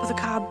 top of the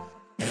cob.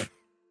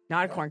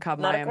 Not a corn cob,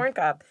 Not a Mayim. corn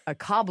cob, A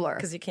cobbler.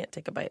 because you can't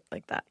take a bite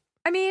like that.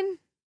 I mean,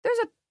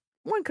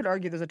 one could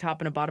argue there's a top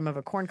and a bottom of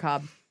a corn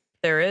cob.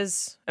 There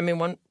is. I mean,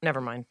 one.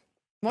 Never mind.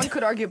 One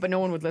could argue, but no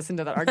one would listen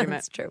to that argument.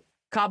 That's true.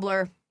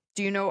 Cobbler.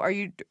 Do you know? Are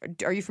you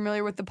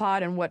familiar with the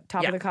pod and what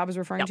top Yeah. of the cob is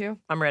referring to?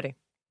 I'm ready.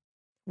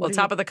 What Well, do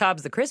top you- of the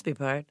cob's the crispy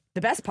part.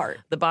 The best part,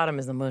 The bottom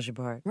is the mushy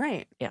part.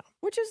 right? Yeah.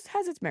 Which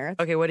has its merits.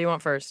 Okay, what do you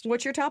want first?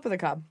 What's your top of the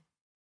cob?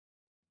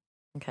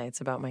 Okay,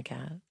 it's about my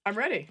cat. I'm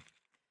ready.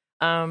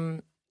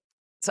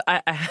 So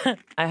I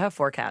I have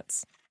 4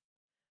 cats,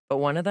 but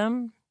one of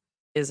them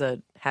is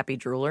a happy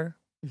drooler,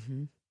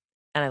 Mm-hmm.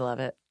 and I love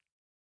it.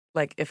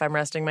 Like if I'm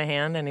resting my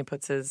hand and he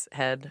puts his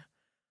head,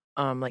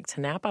 like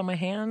to nap on my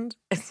hand,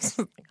 it's just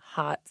like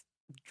hot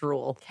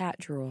drool, Cat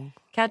drool.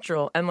 cat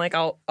drool, and like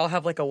I'll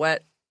have like a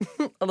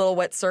little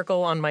wet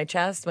circle on my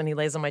chest when he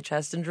lays on my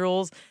chest and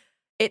drools.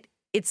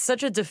 It's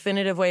such a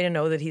definitive way to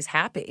know that he's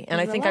happy,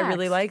 and I think I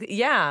really relaxed. like.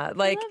 Yeah,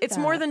 like love it's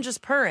more that. than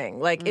just purring.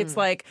 Like it's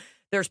like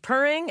there's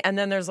purring, and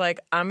then there's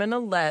like I'm gonna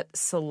let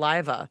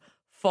saliva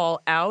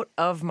fall out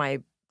of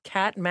my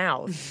cat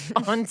mouth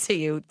onto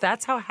you.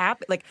 That's how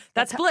happy. Like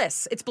that's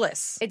bliss. It's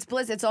bliss It's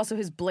bliss. It's also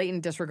his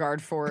blatant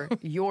disregard for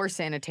your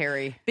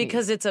sanitary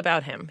because needs. it's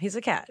about him. He's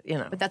a cat, you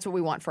know. But that's what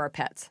we want for our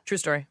pets. True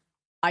story.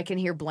 I can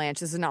hear Blanche.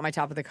 This is not my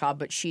top of the cob,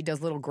 but she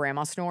does little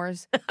grandma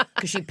snores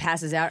because she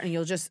passes out, and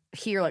you'll just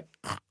hear like.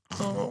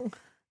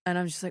 And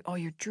I'm just like, oh,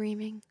 you're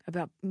dreaming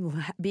about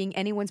being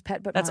anyone's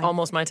pet but That's mine.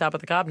 almost my top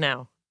of the cob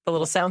now. The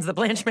little sounds that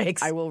Blanche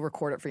makes. I will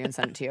record it for you and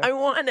send it to you. I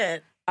want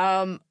it.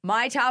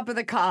 My top of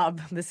the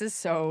cob. This is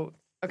so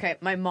okay.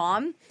 My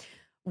mom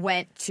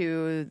went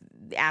to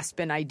the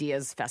Aspen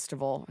Ideas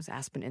Festival. It was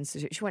Aspen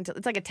Institute. She went to.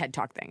 It's like a TED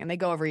Talk thing, and they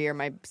go every year.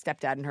 My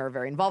stepdad and her are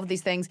very involved with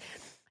these things.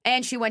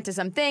 And she went to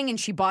something, and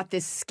she bought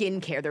this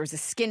skincare. There was a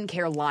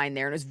skincare line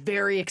there, and it was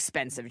very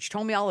expensive. She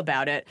told me all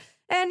about it.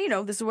 And you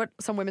know, this is what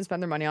some women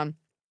spend their money on.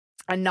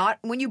 And not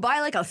when you buy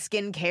like a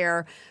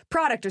skincare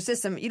product or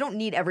system, you don't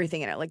need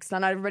everything in it. Like,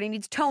 not everybody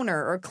needs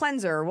toner or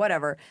cleanser or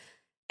whatever.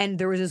 And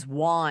there was this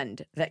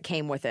wand that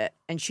came with it.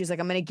 And she's like,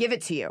 I'm going to give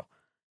it to you.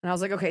 And I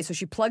was like, okay. So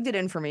she plugged it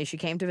in for me. She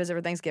came to visit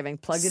for Thanksgiving,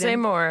 plugged it Say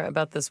in. more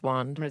about this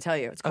wand. I'm going to tell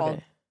you. It's called,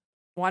 Okay.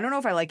 well, I don't know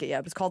if I like it yet.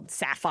 But it's called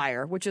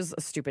Sapphire, which is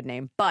a stupid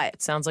name. But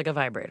It sounds like a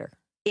vibrator.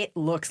 it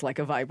looks like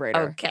a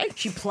vibrator. Okay.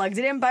 She plugged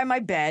it in by my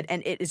bed,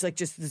 and it is like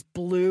just this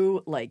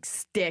blue like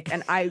stick.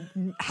 And I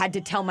had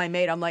to tell my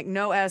maid, I'm like,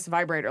 no S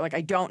vibrator. Like,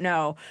 I don't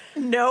know.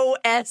 No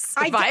S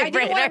I vibrator.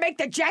 didn't want to make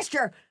the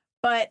gesture,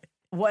 but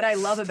what I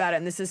love about it,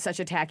 and this is such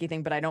a tacky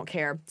thing, but I don't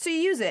care. So you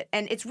use it,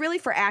 and it's really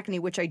for acne,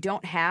 which I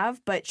don't have,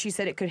 but she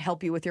said it could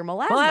help you with your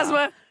melasma.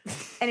 Melasma.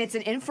 And it's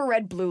an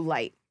infrared blue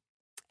light.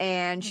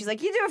 And she's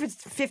like, you do it if it's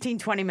 15,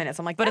 20 minutes.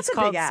 I'm like, But that's it's a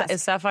called big ask.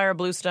 is sapphire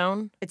blue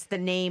stone? It's the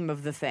name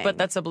of the thing. But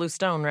that's a blue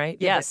stone, right?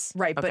 Yeah, Yes.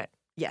 right, Okay. but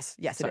yes,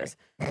 Sorry. it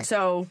is.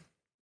 So,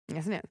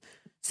 yes, it is.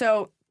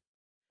 So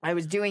I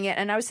was doing it,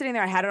 and I was sitting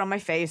there. I had it on my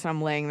face, and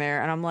I'm laying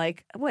there, and I'm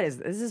like, what is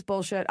this? Is this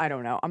bullshit? I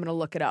don't know. I'm going to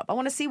look it up. I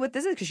want to see what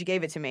this is because she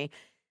gave it to me.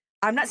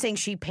 I'm not saying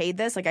she paid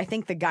this. Like, I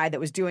think the guy that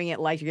was doing it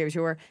liked you, gave it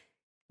to her.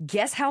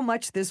 Guess how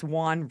much this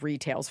wand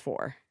retails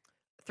for?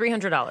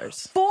 $300.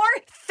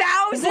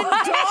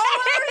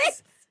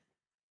 $4,000!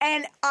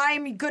 And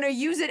I'm going to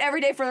use it every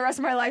day for the rest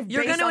of my life.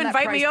 You're going going to to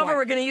invite me over. Point.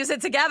 We're going to use it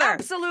together.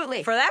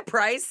 Absolutely. For that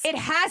price. It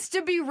has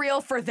to be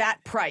real for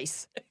that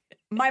price.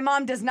 My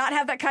mom does not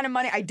have that kind of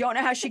money. I don't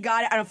know how she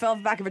got it. I don't fell off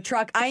the back of a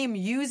truck. I am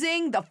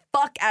using the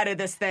fuck out of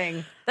this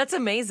thing That's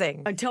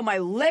amazing. until my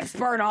lips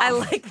burn off. I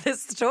like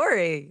this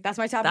story. That's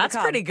my top That's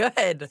of the cob.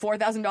 pretty good.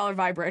 $4,000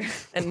 vibrator.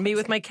 And me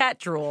with my cat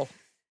drool.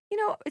 You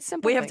know, it's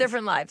simple. We have things.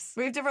 different lives.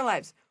 We have different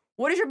lives.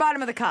 What is your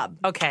bottom of the cob?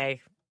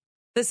 Okay.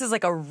 This is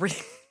like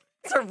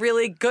it's a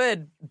really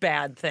good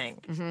bad thing.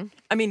 Mm-hmm.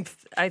 I mean,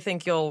 I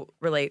think you'll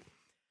relate.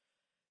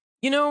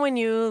 You know when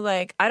you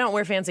like, I don't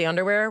wear fancy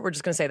underwear. We're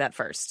just going to say that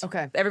first.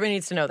 Okay. Everybody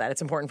needs to know that.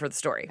 It's important for the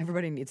story.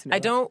 Everybody needs to know. I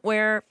don't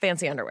wear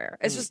fancy underwear.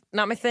 It's just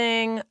not my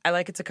thing. I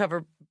like it to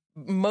cover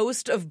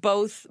most of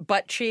both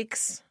butt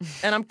cheeks.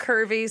 And I'm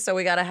curvy, so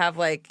we got to have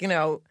like, you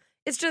know,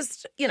 it's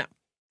just, you know.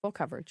 full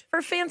coverage.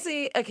 For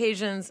fancy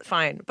occasions,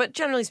 fine. But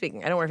generally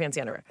speaking, I don't wear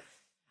fancy underwear.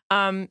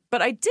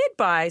 But I did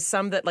buy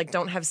some that like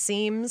don't have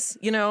seams,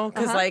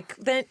 because like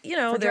then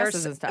For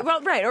dresses and stuff.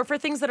 Well, right, or for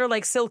things that are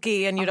like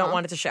silky and you don't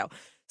want it to show.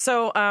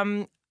 So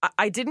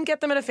I didn't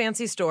get them at a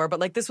fancy store, but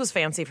like this was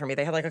fancy for me.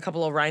 They had like a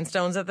couple of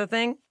rhinestones at the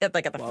front,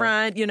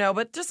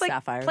 but just like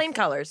Sapphires. plain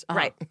colors,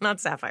 right? Not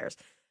sapphires.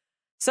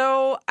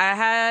 So I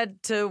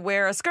had to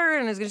wear a skirt,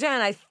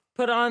 and I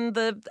put on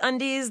the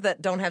undies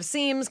that don't have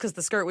seams because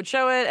the skirt would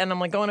show it, and I'm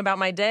like going about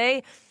my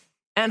day.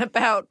 And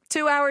about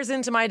 2 hours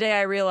into my day,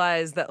 I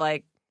realized that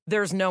like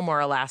there's no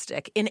more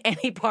elastic in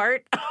any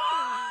part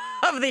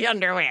of the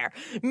underwear,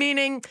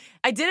 meaning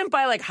I didn't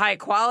buy like high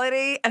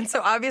quality. And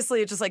so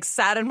obviously it just like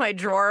sat in my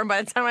drawer. And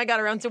by the time I got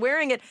around to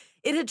wearing it,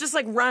 it had just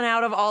like run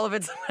out of all of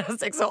its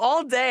elastic. So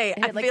all day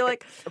I feel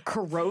like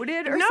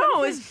corroded or no,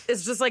 something?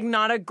 it's just like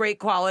not a great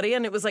quality.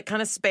 And it was like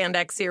kind of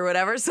spandexy or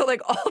whatever. So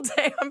like all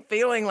day I'm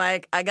feeling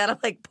like I got to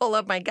like pull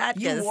up my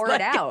gatkis. You wore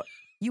it out.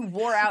 You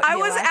wore out. I the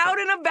was elastic. out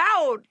and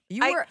about.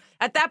 You were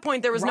at that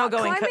point. There was no rock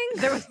going.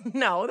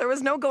 climbing? There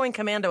was no going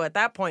commando at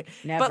that point.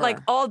 Never. But like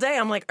all day,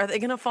 I'm like, are they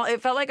gonna fall?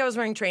 It felt like I was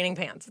wearing training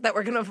pants that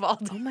were gonna fall.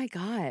 Oh my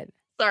God.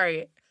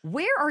 Sorry.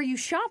 Where are you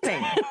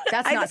shopping?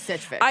 That's not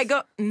Stitch Fix.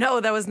 No,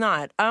 that was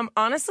not.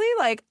 Honestly,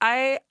 like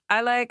I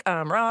like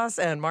Ross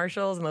and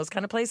Marshalls and those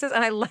kind of places,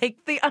 and I like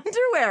the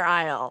underwear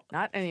aisle.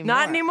 Not anymore.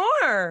 Not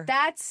anymore.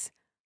 That's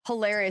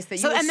hilarious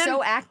that you were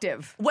so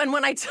active. When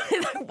I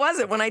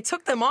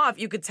took them off,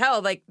 you could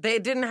tell like they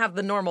didn't have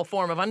the normal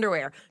form of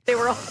underwear. They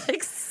were all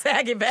like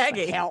saggy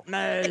baggy. Help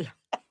me.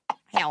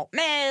 Help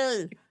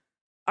me.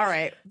 All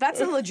right.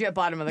 That's a legit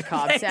bottom of the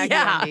cob. Saggy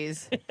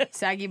undies.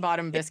 Saggy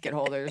bottom biscuit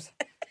holders.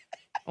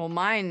 Well,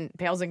 mine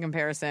pales in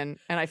comparison,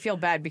 and I feel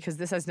bad because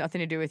this has nothing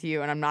to do with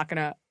you, and I'm not going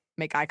to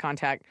make eye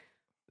contact.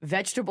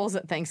 Vegetables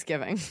at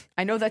Thanksgiving.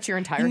 I know that's your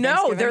entire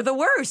Thanksgiving. No, they're the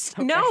worst.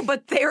 Okay. No,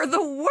 but they're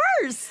the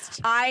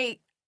worst. I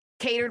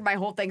catered my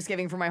whole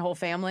Thanksgiving for my whole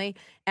family,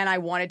 and I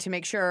wanted to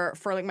make sure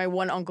for like my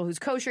one uncle who's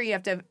kosher, you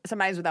have to have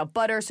some items without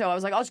butter. So I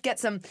was like, I'll just get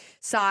some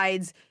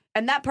sides,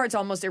 and that part's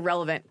almost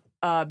irrelevant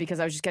because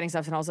I was just getting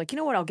stuff, and I was like, you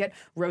know what? I'll get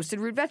roasted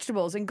root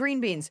vegetables and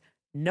green beans.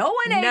 No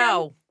one ate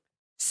them.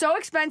 So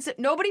expensive.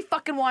 Nobody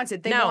fucking wants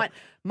it. They want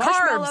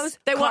marshmallows,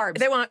 carbs.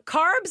 They want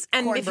carbs,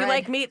 and cornbread. If you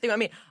like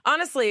meat,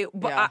 honestly,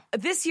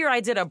 this year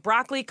I did a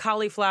broccoli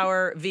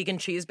cauliflower vegan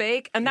cheese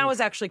bake, and that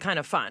was actually kind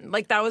of fun.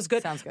 Like that was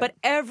good. Sounds good. But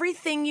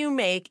everything you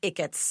make, it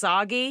gets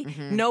soggy.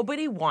 Mm-hmm.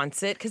 Nobody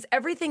wants it because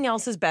everything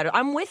else is better.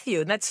 I'm with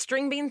you. And that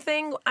string bean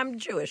thing, I'm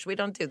Jewish. We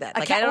don't do that.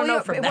 Like I don't know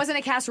from it that. wasn't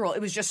a casserole.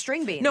 It was just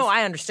string beans. No,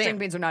 I understand. String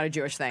beans are not a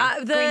Jewish thing.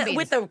 Green beans.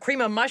 With the cream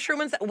of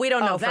mushroom and stuff, we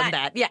don't know from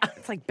that. Yeah,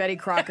 it's like Betty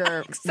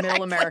Crocker,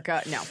 Middle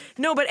America.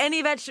 No, but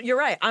any vegetable. You're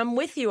right. I'm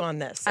with you on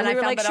this. And we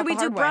were found like, should we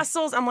do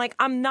Brussels? I'm like,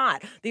 I'm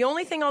not. The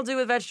only thing I'll do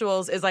with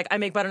vegetables is like I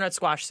make butternut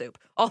squash soup.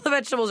 All the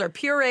vegetables are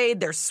pureed.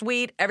 They're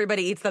sweet.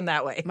 Everybody eats them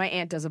that way. My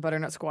aunt does a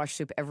butternut squash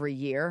soup every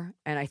year,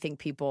 and I think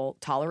people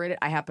tolerate it.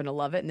 I happen to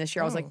love it. And this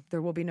year I was like,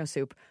 there will be no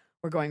soup.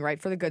 We're going right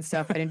for the good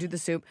stuff. I didn't do the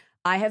soup.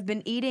 I have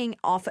been eating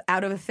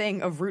out of a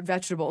thing of root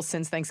vegetables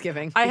since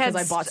Thanksgiving because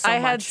I bought so much. I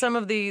had some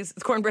of these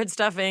cornbread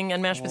stuffing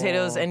and mashed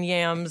potatoes and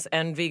yams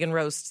and vegan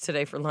roast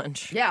today for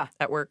lunch. Yeah.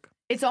 At work.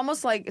 It's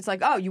almost like,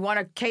 oh, you want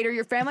to cater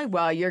your family?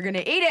 Well, you're going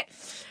to eat it.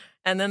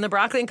 And then the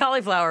broccoli and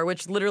cauliflower,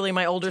 which literally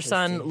my older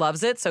son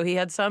loves it. So he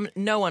had some.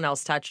 No one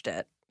else touched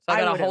it. So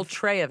I got a whole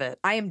tray of it.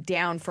 I am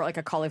down for like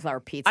a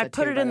cauliflower pizza. I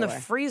put it in the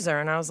freezer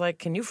and I was like,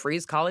 can you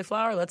freeze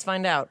cauliflower? Let's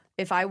find out.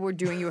 If I were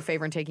doing you a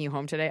favor and taking you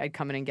home today, I'd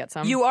come in and get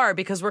some. You are,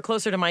 because we're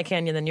closer to my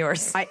canyon than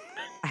yours. I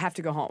have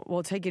to go home.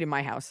 We'll take you to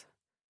my house.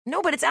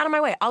 No, but it's out of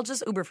my way. I'll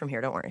just Uber from here.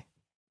 Don't worry.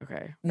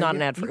 Okay. Not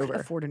an ad for Uber. Uber. You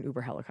can afford an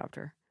Uber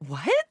helicopter.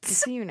 What?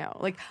 Just so you know.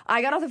 Like,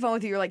 I got off the phone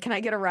with you. You're like, can I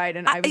get a ride?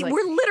 And I was like,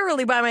 we're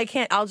literally by my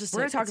canyon. We're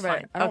going to talk about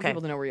it. I don't want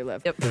people to know where you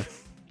live. Yep.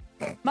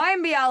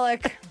 Mayim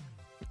Bialik.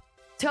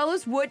 Tell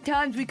us what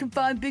times we can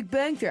find Big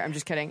Bang Theory. I'm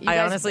just kidding. I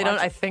honestly don't.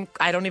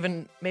 I don't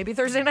even. Maybe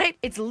Thursday night.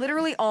 It's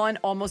literally on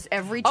almost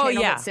every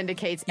channel that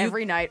syndicates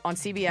every night on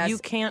CBS. You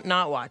can't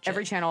not watch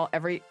every channel,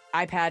 every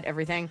iPad,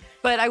 everything.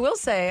 But I will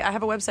say, I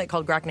have a website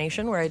called Grok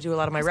Nation where I do a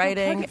lot of my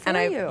writing, and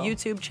I have a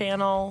YouTube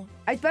channel.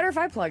 It's better if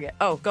I plug it.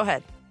 Oh, go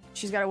ahead.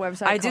 She's got a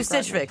website. I do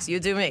Stitch Fix. You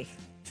do me.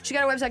 She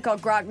got a website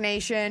called Grok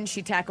Nation.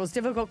 She tackles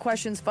difficult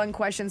questions, fun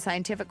questions,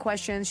 scientific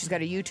questions. She's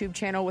got a YouTube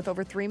channel with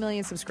over 3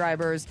 million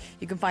subscribers.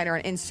 You can find her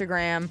on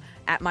Instagram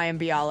at Mayim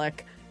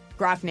Bialik,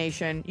 Grok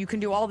Nation. You can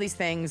do all these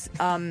things.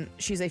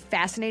 She's a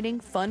fascinating,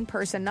 fun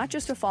person, not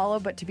just to follow,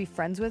 but to be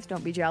friends with.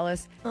 Don't be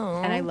jealous.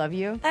 Aww. And I love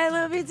you. I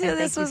love you too. And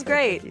this was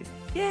great.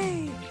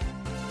 Yay.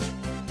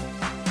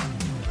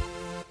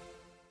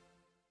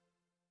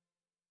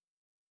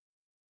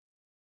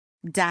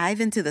 Dive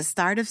into the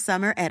start of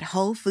summer at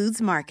Whole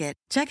Foods Market.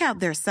 Check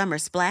out their summer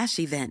splash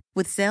event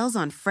with sales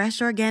on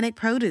fresh organic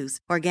produce,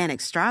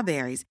 organic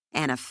strawberries,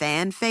 and a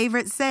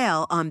fan-favorite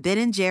sale on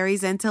Ben &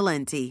 Jerry's and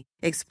Talenti.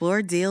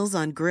 Explore deals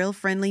on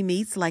grill-friendly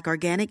meats like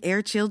organic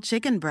air-chilled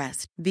chicken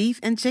breast, beef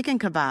and chicken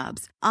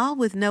kebabs, all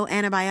with no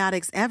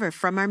antibiotics ever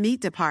from our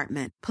meat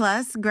department.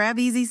 Plus, grab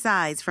easy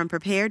sides from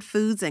prepared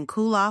foods and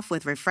cool off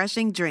with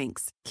refreshing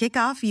drinks. Kick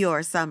off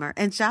your summer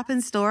and shop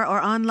in store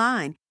or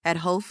online at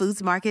Whole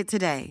Foods Market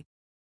today.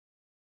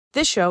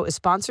 This show is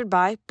sponsored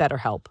by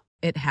BetterHelp.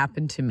 It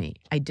happened to me.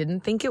 I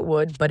didn't think it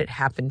would, but it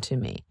happened to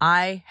me.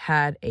 I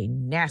had a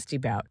nasty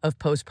bout of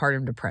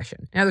postpartum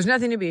depression. Now, there's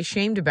nothing to be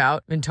ashamed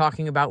about in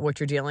talking about what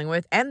you're dealing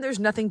with, and there's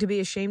nothing to be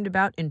ashamed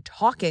about in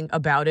talking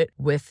about it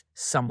with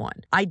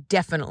someone. I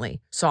definitely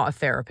saw a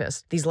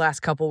therapist these last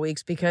couple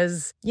weeks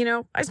because,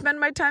 I spend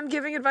my time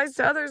giving advice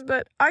to others,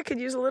 but I could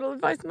use a little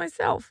advice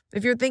myself.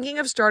 If you're thinking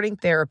of starting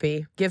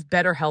therapy, give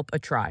BetterHelp a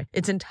try.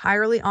 It's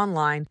entirely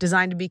online,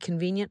 designed to be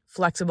convenient,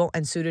 flexible,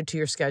 and suited to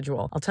your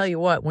schedule. I'll tell you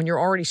what, when you're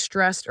already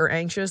stressed or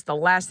anxious, the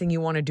last thing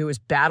you want to do is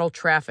battle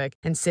traffic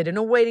and sit in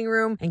a waiting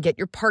room and get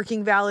your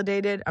parking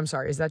validated. I'm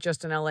sorry, is that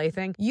just an LA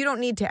thing? You don't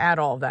need to add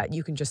all of that.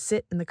 You can just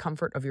sit in the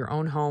comfort of your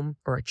own home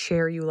or a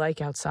chair you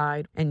like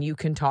outside, and you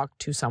can talk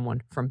to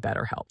someone from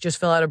BetterHelp. Just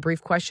fill out a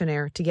brief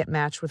questionnaire to get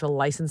matched with a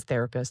licensed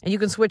therapist, and you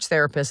can switch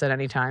therapists at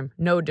any time.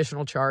 No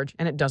additional charge,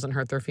 and it doesn't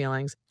hurt their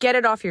feelings. Get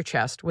it off your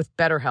chest with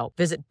BetterHelp.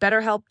 Visit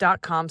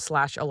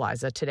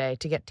BetterHelp.com/Eliza today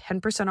to get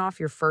 10% off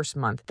your first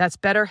month. That's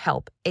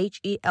BetterHelp,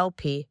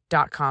 HELP.com/Eliza.